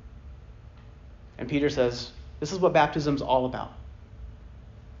 And Peter says, this is what baptism's all about.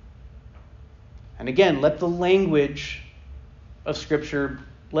 And again, let the language of Scripture,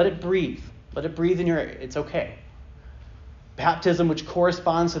 let it breathe. Let it breathe in your ear. It's okay. Baptism, which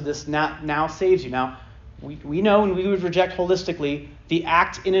corresponds to this, now saves you. Now, we know, and we would reject holistically, the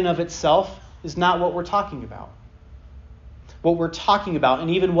act in and of itself is not what we're talking about. What we're talking about,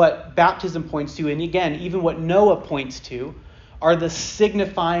 and even what baptism points to, and again, even what Noah points to, are the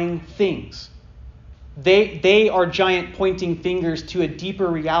signifying things. They are giant pointing fingers to a deeper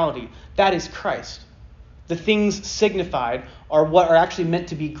reality. That is Christ. The things signified are what are actually meant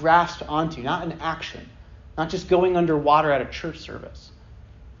to be grasped onto, not an action. Not just going underwater at a church service.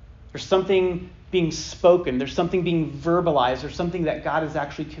 There's something being spoken. There's something being verbalized. There's something that God is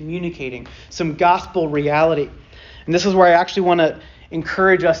actually communicating. Some gospel reality. And this is where I actually want to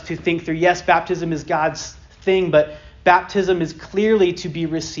encourage us to think through, yes, baptism is God's thing, but baptism is clearly to be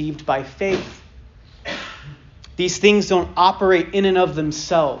received by faith. These things don't operate in and of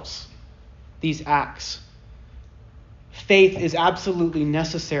themselves, these acts. faith is absolutely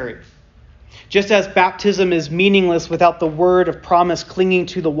necessary. Just as baptism is meaningless without the word of promise clinging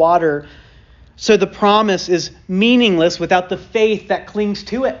to the water, so the promise is meaningless without the faith that clings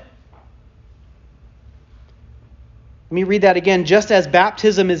to it. Let me read that again. Just as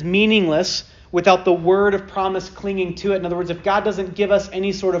baptism is meaningless without the word of promise clinging to it. In other words, if God doesn't give us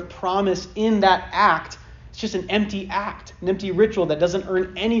any sort of promise in that act, it's just an empty act, an empty ritual that doesn't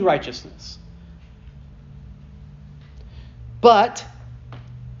earn any righteousness. But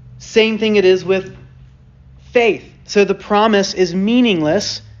same thing it is with faith. So the promise is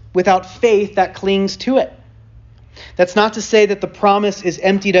meaningless without faith that clings to it. That's not to say that the promise is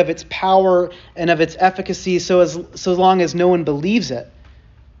emptied of its power and of its efficacy so long as no one believes it.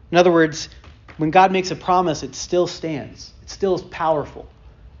 In other words, when God makes a promise, it still stands. It still is powerful.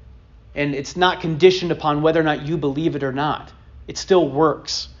 And it's not conditioned upon whether or not you believe it or not. It still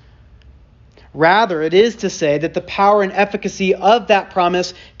works. Rather, it is to say that the power and efficacy of that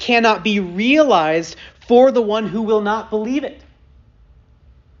promise cannot be realized for the one who will not believe it.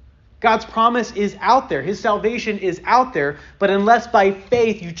 God's promise is out there. His salvation is out there. But unless by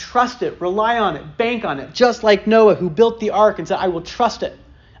faith you trust it, rely on it, bank on it, just like Noah who built the ark and said, I will trust it.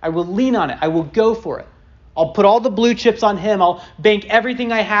 I will lean on it. I will go for it. I'll put all the blue chips on him. I'll bank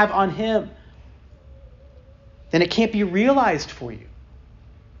everything I have on him. Then it can't be realized for you.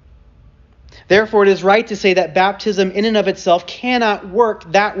 Therefore, it is right to say that baptism in and of itself cannot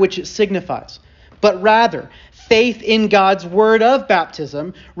work that which it signifies. But rather, faith in God's word of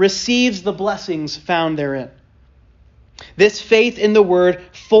baptism receives the blessings found therein. This faith in the word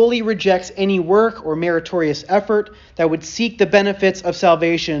fully rejects any work or meritorious effort that would seek the benefits of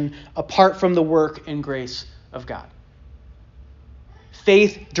salvation apart from the work and grace of God.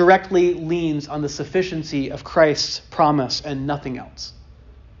 Faith directly leans on the sufficiency of Christ's promise and nothing else.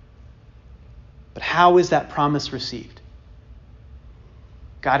 But how is that promise received?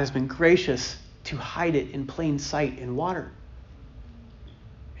 God has been gracious to hide it in plain sight in water.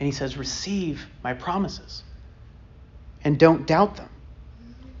 And he says, receive my promises and don't doubt them.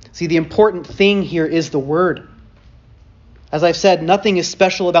 See, the important thing here is the word. As I've said, nothing is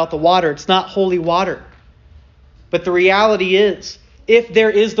special about the water. It's not holy water. But the reality is, if there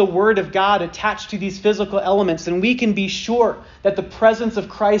is the word of God attached to these physical elements, then we can be sure that the presence of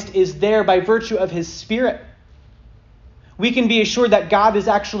Christ is there by virtue of his Spirit. We can be assured that God is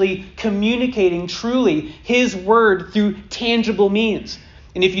actually communicating truly his word through tangible means.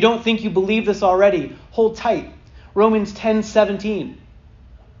 And if you don't think you believe this already, hold tight. Romans 10:17.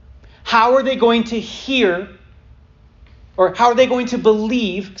 How are they going to hear, or how are they going to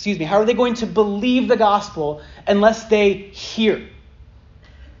believe the gospel unless they hear?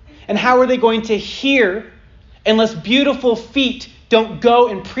 And how are they going to hear unless beautiful feet don't go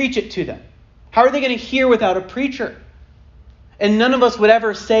and preach it to them? How are they going to hear without a preacher? And none of us would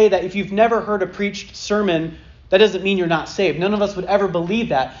ever say that if you've never heard a preached sermon, that doesn't mean you're not saved. None of us would ever believe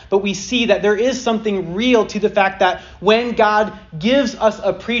that. But we see that there is something real to the fact that when God gives us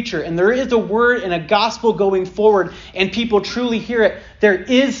a preacher and there is a word and a gospel going forward and people truly hear it, there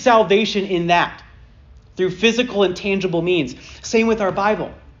is salvation in that through physical and tangible means. Same with our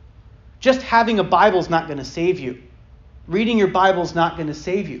Bible. Just having a Bible is not going to save you. Reading your Bible is not going to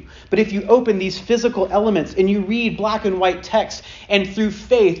save you. But if you open these physical elements and you read black and white text, and through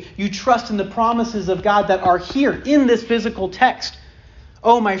faith you trust in the promises of God that are here in this physical text,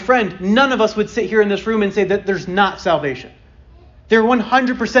 oh my friend, none of us would sit here in this room and say that there's not salvation. There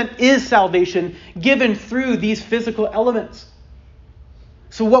 100% is salvation given through these physical elements.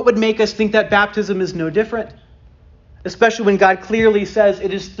 So what would make us think that baptism is no different? Especially when God clearly says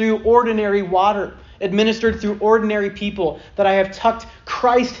it is through ordinary water, administered through ordinary people, that I have tucked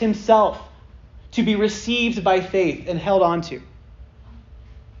Christ himself to be received by faith and held on to.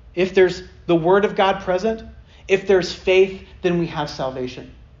 If there's the word of God present, if there's faith, then we have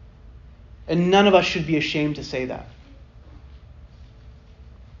salvation. And none of us should be ashamed to say that.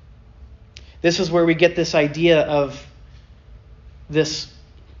 This is where we get this idea of this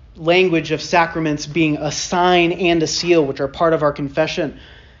language of sacraments being a sign and a seal, which are part of our confession.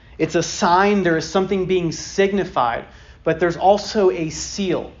 It's a sign, there is something being signified, but there's also a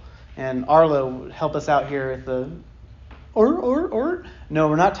seal. And Arlo would help us out here at the No,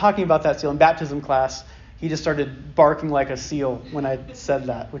 we're not talking about that seal. In baptism class, he just started barking like a seal when I said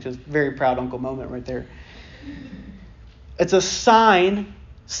that, which is a very proud uncle moment right there. It's a sign,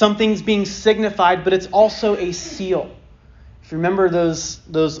 something's being signified, but it's also a seal. If you remember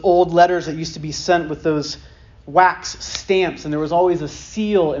those old letters that used to be sent with those wax stamps, and there was always a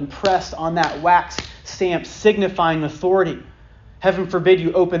seal impressed on that wax stamp signifying authority. Heaven forbid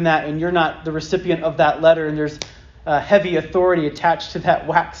you open that and you're not the recipient of that letter, and there's heavy authority attached to that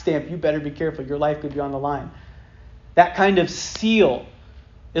wax stamp. You better be careful. Your life could be on the line. That kind of seal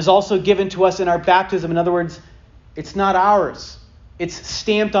is also given to us in our baptism. In other words, it's not ours. It's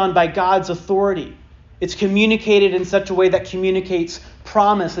stamped on by God's authority. It's communicated in such a way that communicates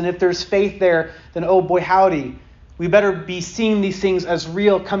promise. And if there's faith there, then oh boy, howdy. We better be seeing these things as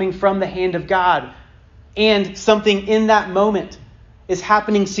real, coming from the hand of God. And something in that moment is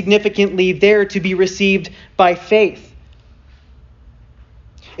happening significantly there to be received by faith.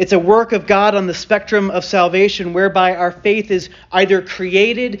 It's a work of God on the spectrum of salvation whereby our faith is either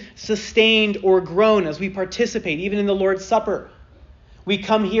created, sustained, or grown as we participate, even in the Lord's Supper. We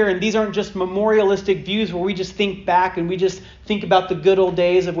come here, and these aren't just memorialistic views where we just think back and we just think about the good old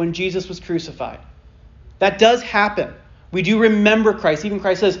days of when Jesus was crucified. That does happen. We do remember Christ. Even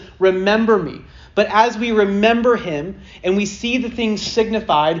Christ says, remember me. But as we remember him and we see the things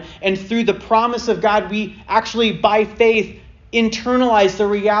signified, and through the promise of God, we actually, by faith, internalize the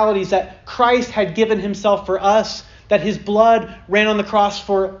realities that Christ had given himself for us, that his blood ran on the cross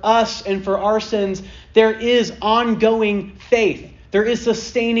for us and for our sins. There is ongoing faith. There is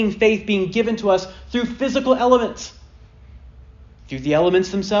sustaining faith being given to us through physical elements. Through the elements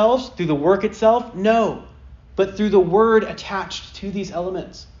themselves, through the work itself, no. But through the word attached to these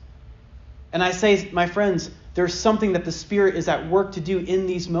elements. And I say, my friends, there's something that the Spirit is at work to do in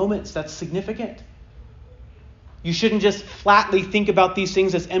these moments that's significant. You shouldn't just flatly think about these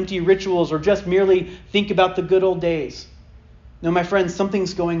things as empty rituals or just merely think about the good old days. No, my friends,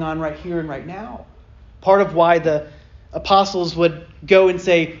 something's going on right here and right now. Part of why the apostles would go and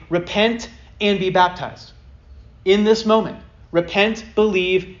say, repent and be baptized. In this moment, repent,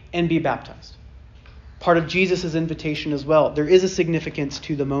 believe, and be baptized. Part of Jesus' invitation as well. There is a significance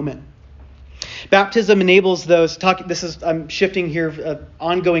to the moment. Baptism enables those. I'm shifting here.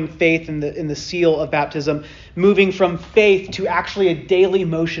 Ongoing faith in the seal of baptism, moving from faith to actually a daily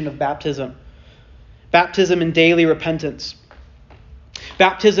motion of baptism. Baptism and daily repentance.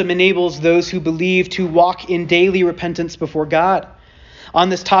 Baptism enables those who believe to walk in daily repentance before God. On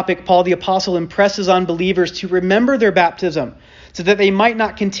this topic, Paul the Apostle impresses on believers to remember their baptism so that they might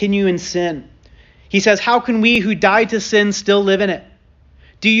not continue in sin. He says, how can we who died to sin still live in it?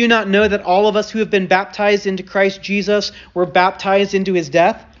 Do you not know that all of us who have been baptized into Christ Jesus were baptized into his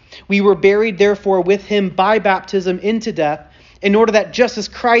death? We were buried, therefore, with him by baptism into death, in order that just as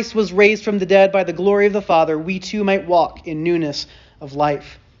Christ was raised from the dead by the glory of the Father, we too might walk in newness of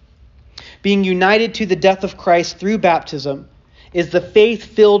life. Being united to the death of Christ through baptism is the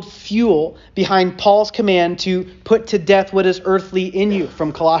faith-filled fuel behind Paul's command to put to death what is earthly in you,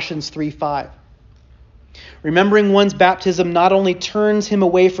 from Colossians 3:5. Remembering one's baptism not only turns him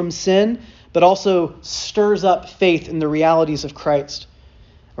away from sin, but also stirs up faith in the realities of Christ.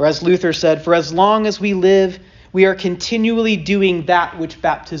 Or as Luther said, for as long as we live, we are continually doing that which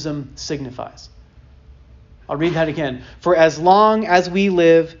baptism signifies. I'll read that again. For as long as we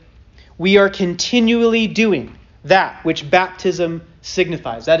live, we are continually doing that which baptism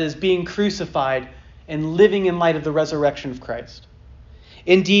signifies. That is, being crucified and living in light of the resurrection of Christ.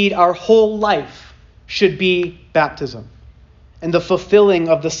 Indeed, our whole life should be baptism and the fulfilling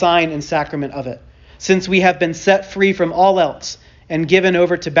of the sign and sacrament of it, since we have been set free from all else and given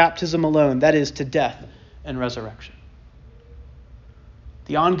over to baptism alone, that is, to death and resurrection.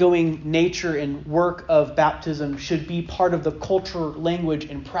 The ongoing nature and work of baptism should be part of the culture, language,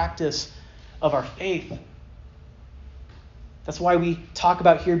 and practice of our faith. That's why we talk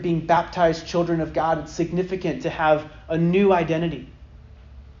about here being baptized children of God. It's significant to have a new identity,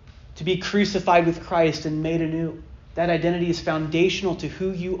 to be crucified with Christ and made anew. That identity is foundational to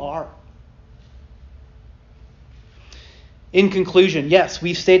who you are. In conclusion, yes,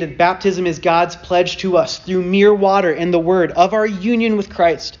 we've stated baptism is God's pledge to us through mere water and the word of our union with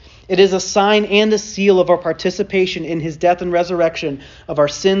Christ. It is a sign and a seal of our participation in his death and resurrection, of our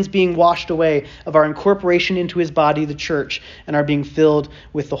sins being washed away, of our incorporation into his body, the church, and our being filled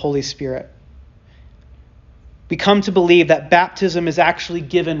with the Holy Spirit. We come to believe that baptism is actually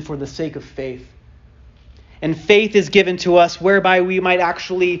given for the sake of faith. And faith is given to us whereby we might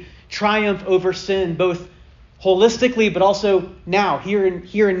actually triumph over sin, both holistically but also now, here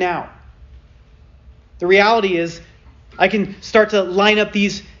and now. The reality is, I can start to line up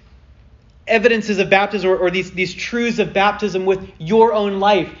these evidences of baptism or these truths of baptism with your own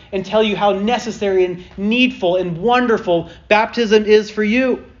life and tell you how necessary and needful and wonderful baptism is for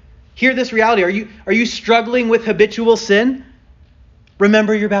you. Hear this reality. Are you struggling with habitual sin?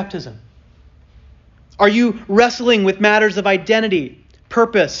 Remember your baptism. Are you wrestling with matters of identity,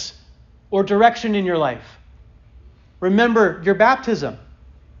 purpose, or direction in your life? Remember your baptism.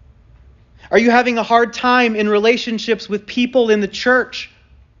 Are you having a hard time in relationships with people in the church?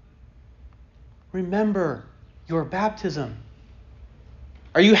 Remember your baptism.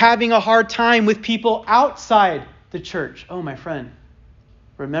 Are you having a hard time with people outside the church? Oh, my friend,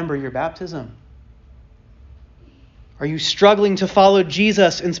 remember your baptism. Are you struggling to follow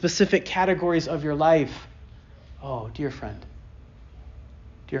Jesus in specific categories of your life? Oh, dear friend,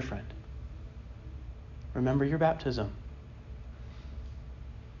 remember your baptism.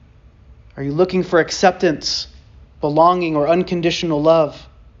 Are you looking for acceptance, belonging, or unconditional love?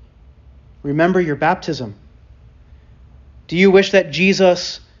 Remember your baptism. Do you wish that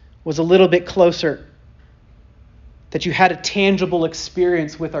Jesus was a little bit closer? That you had a tangible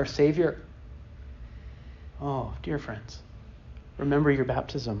experience with our Savior? Oh, dear friends, remember your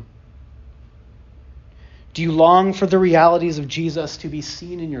baptism. Do you long for the realities of Jesus to be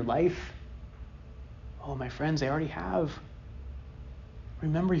seen in your life? Oh, my friends, they already have.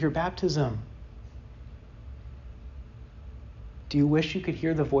 Remember your baptism. Do you wish you could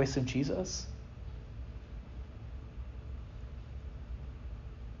hear the voice of Jesus?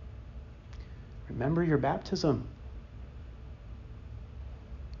 Remember your baptism.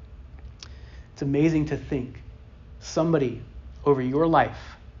 It's amazing to think somebody over your life,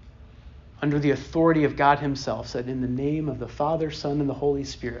 under the authority of God himself, said, in the name of the Father, Son, and the Holy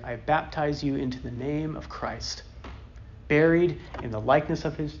Spirit, I baptize you into the name of Christ, buried in the likeness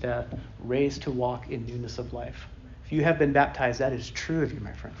of his death, raised to walk in newness of life. If you have been baptized, that is true of you,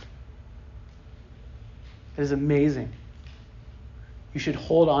 my friend. It is amazing. You should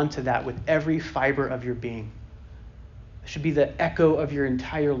hold on to that with every fiber of your being. It should be the echo of your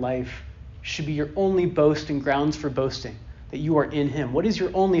entire life. It should be your only boast and grounds for boasting, that you are in him. What is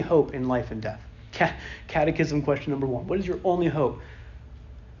your only hope in life and death? Catechism question number 1. What is your only hope?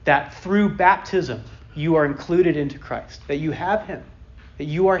 That through baptism, you are included into Christ, that you have him, that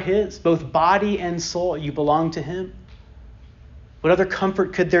you are his, both body and soul. You belong to him. What other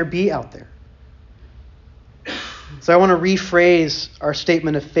comfort could there be out there? So I want to rephrase our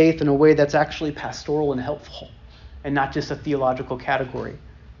statement of faith in a way that's actually pastoral and helpful, and not just a theological category.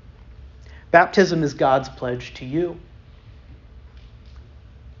 Baptism is God's pledge to you.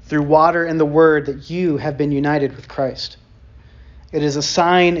 Through water and the word, that you have been united with Christ. It is a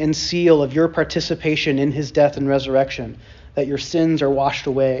sign and seal of your participation in his death and resurrection, that your sins are washed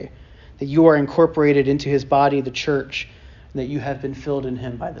away, that you are incorporated into his body, the church, and that you have been filled in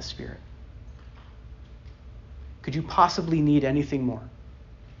him by the Spirit. Could you possibly need anything more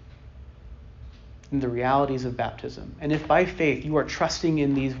than the realities of baptism? And if by faith you are trusting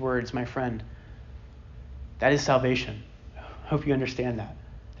in these words, my friend, that is salvation. I hope you understand that.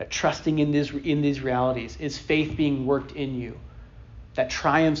 That trusting in these realities is faith being worked in you, that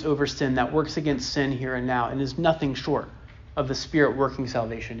triumphs over sin, that works against sin here and now, and is nothing short of the Spirit working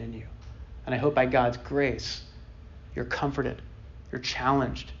salvation in you. And I hope by God's grace, you're comforted, you're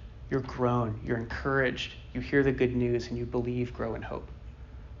challenged, you're grown, you're encouraged, you hear the good news, and you believe, grow in hope.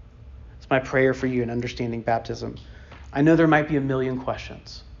 It's my prayer for you in understanding baptism. I know there might be a million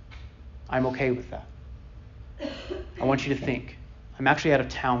questions. I'm okay with that. I want you to think. I'm actually out of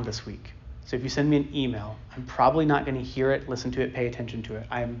town this week. So if you send me an email, I'm probably not going to hear it, listen to it, pay attention to it.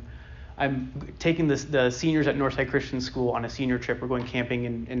 I'm taking the seniors at Northside Christian School on a senior trip. We're going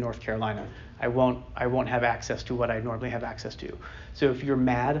camping in North Carolina. I won't have access to what I normally have access to. So if you're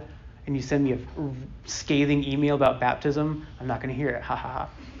mad and you send me a scathing email about baptism, I'm not going to hear it. Ha ha ha.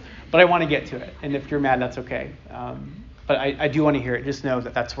 But I want to get to it. And if you're mad, that's okay. But I do want to hear it. Just know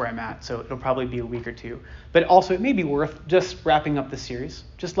that that's where I'm at. So it'll probably be a week or two. But also, it may be worth just wrapping up the series.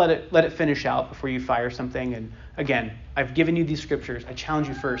 Just let it finish out before you fire something. And again, I've given you these scriptures. I challenge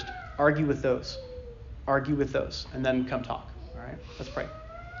you first. Argue with those. And then come talk. All right? Let's pray.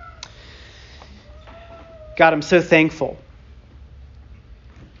 God, I'm so thankful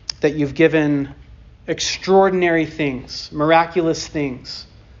that you've given extraordinary things, miraculous things,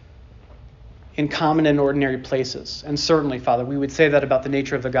 in common and ordinary places. And certainly, Father, we would say that about the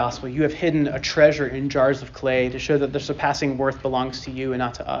nature of the gospel. You have hidden a treasure in jars of clay to show that the surpassing worth belongs to you and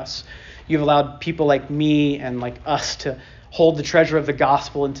not to us. You've allowed people like me and like us to hold the treasure of the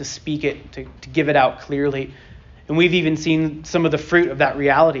gospel and to speak it, to give it out clearly. And we've even seen some of the fruit of that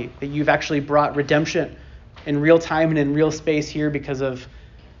reality, that you've actually brought redemption in real time and in real space here because of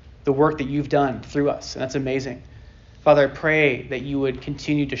the work that you've done through us. And that's amazing. Father, I pray that you would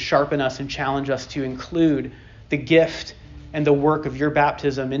continue to sharpen us and challenge us to include the gift and the work of your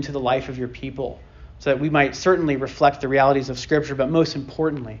baptism into the life of your people, so that we might certainly reflect the realities of Scripture, but most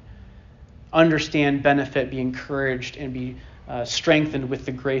importantly, understand, benefit, be encouraged, and be strengthened with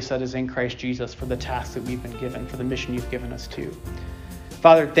the grace that is in Christ Jesus for the task that we've been given, for the mission you've given us to.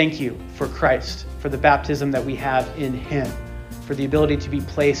 Father, thank you for Christ, for the baptism that we have in him, for the ability to be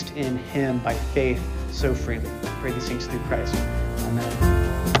placed in him by faith so freely. I pray these things through Christ. Amen.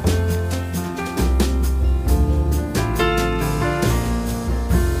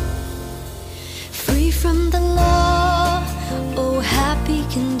 From the law, oh happy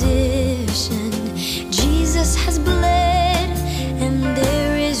condition. Jesus has bled and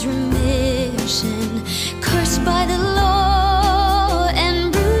there is remission. Cursed by the law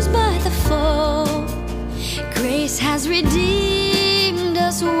and bruised by the fall, grace has redeemed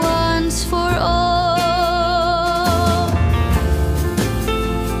us once for all.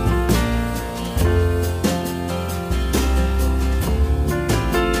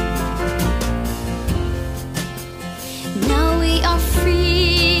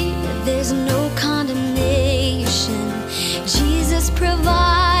 There's no condemnation. Jesus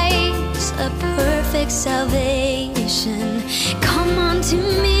provides a perfect salvation. Come unto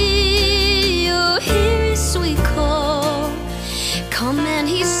me, oh hear his sweet call. Come and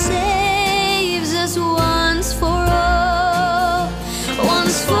he saves us once for all.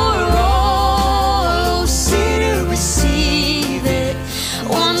 Once for all, oh sinner receive it.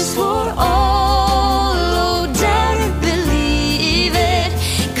 Once for all, oh doubter believe it.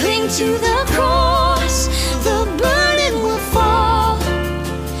 Cling to the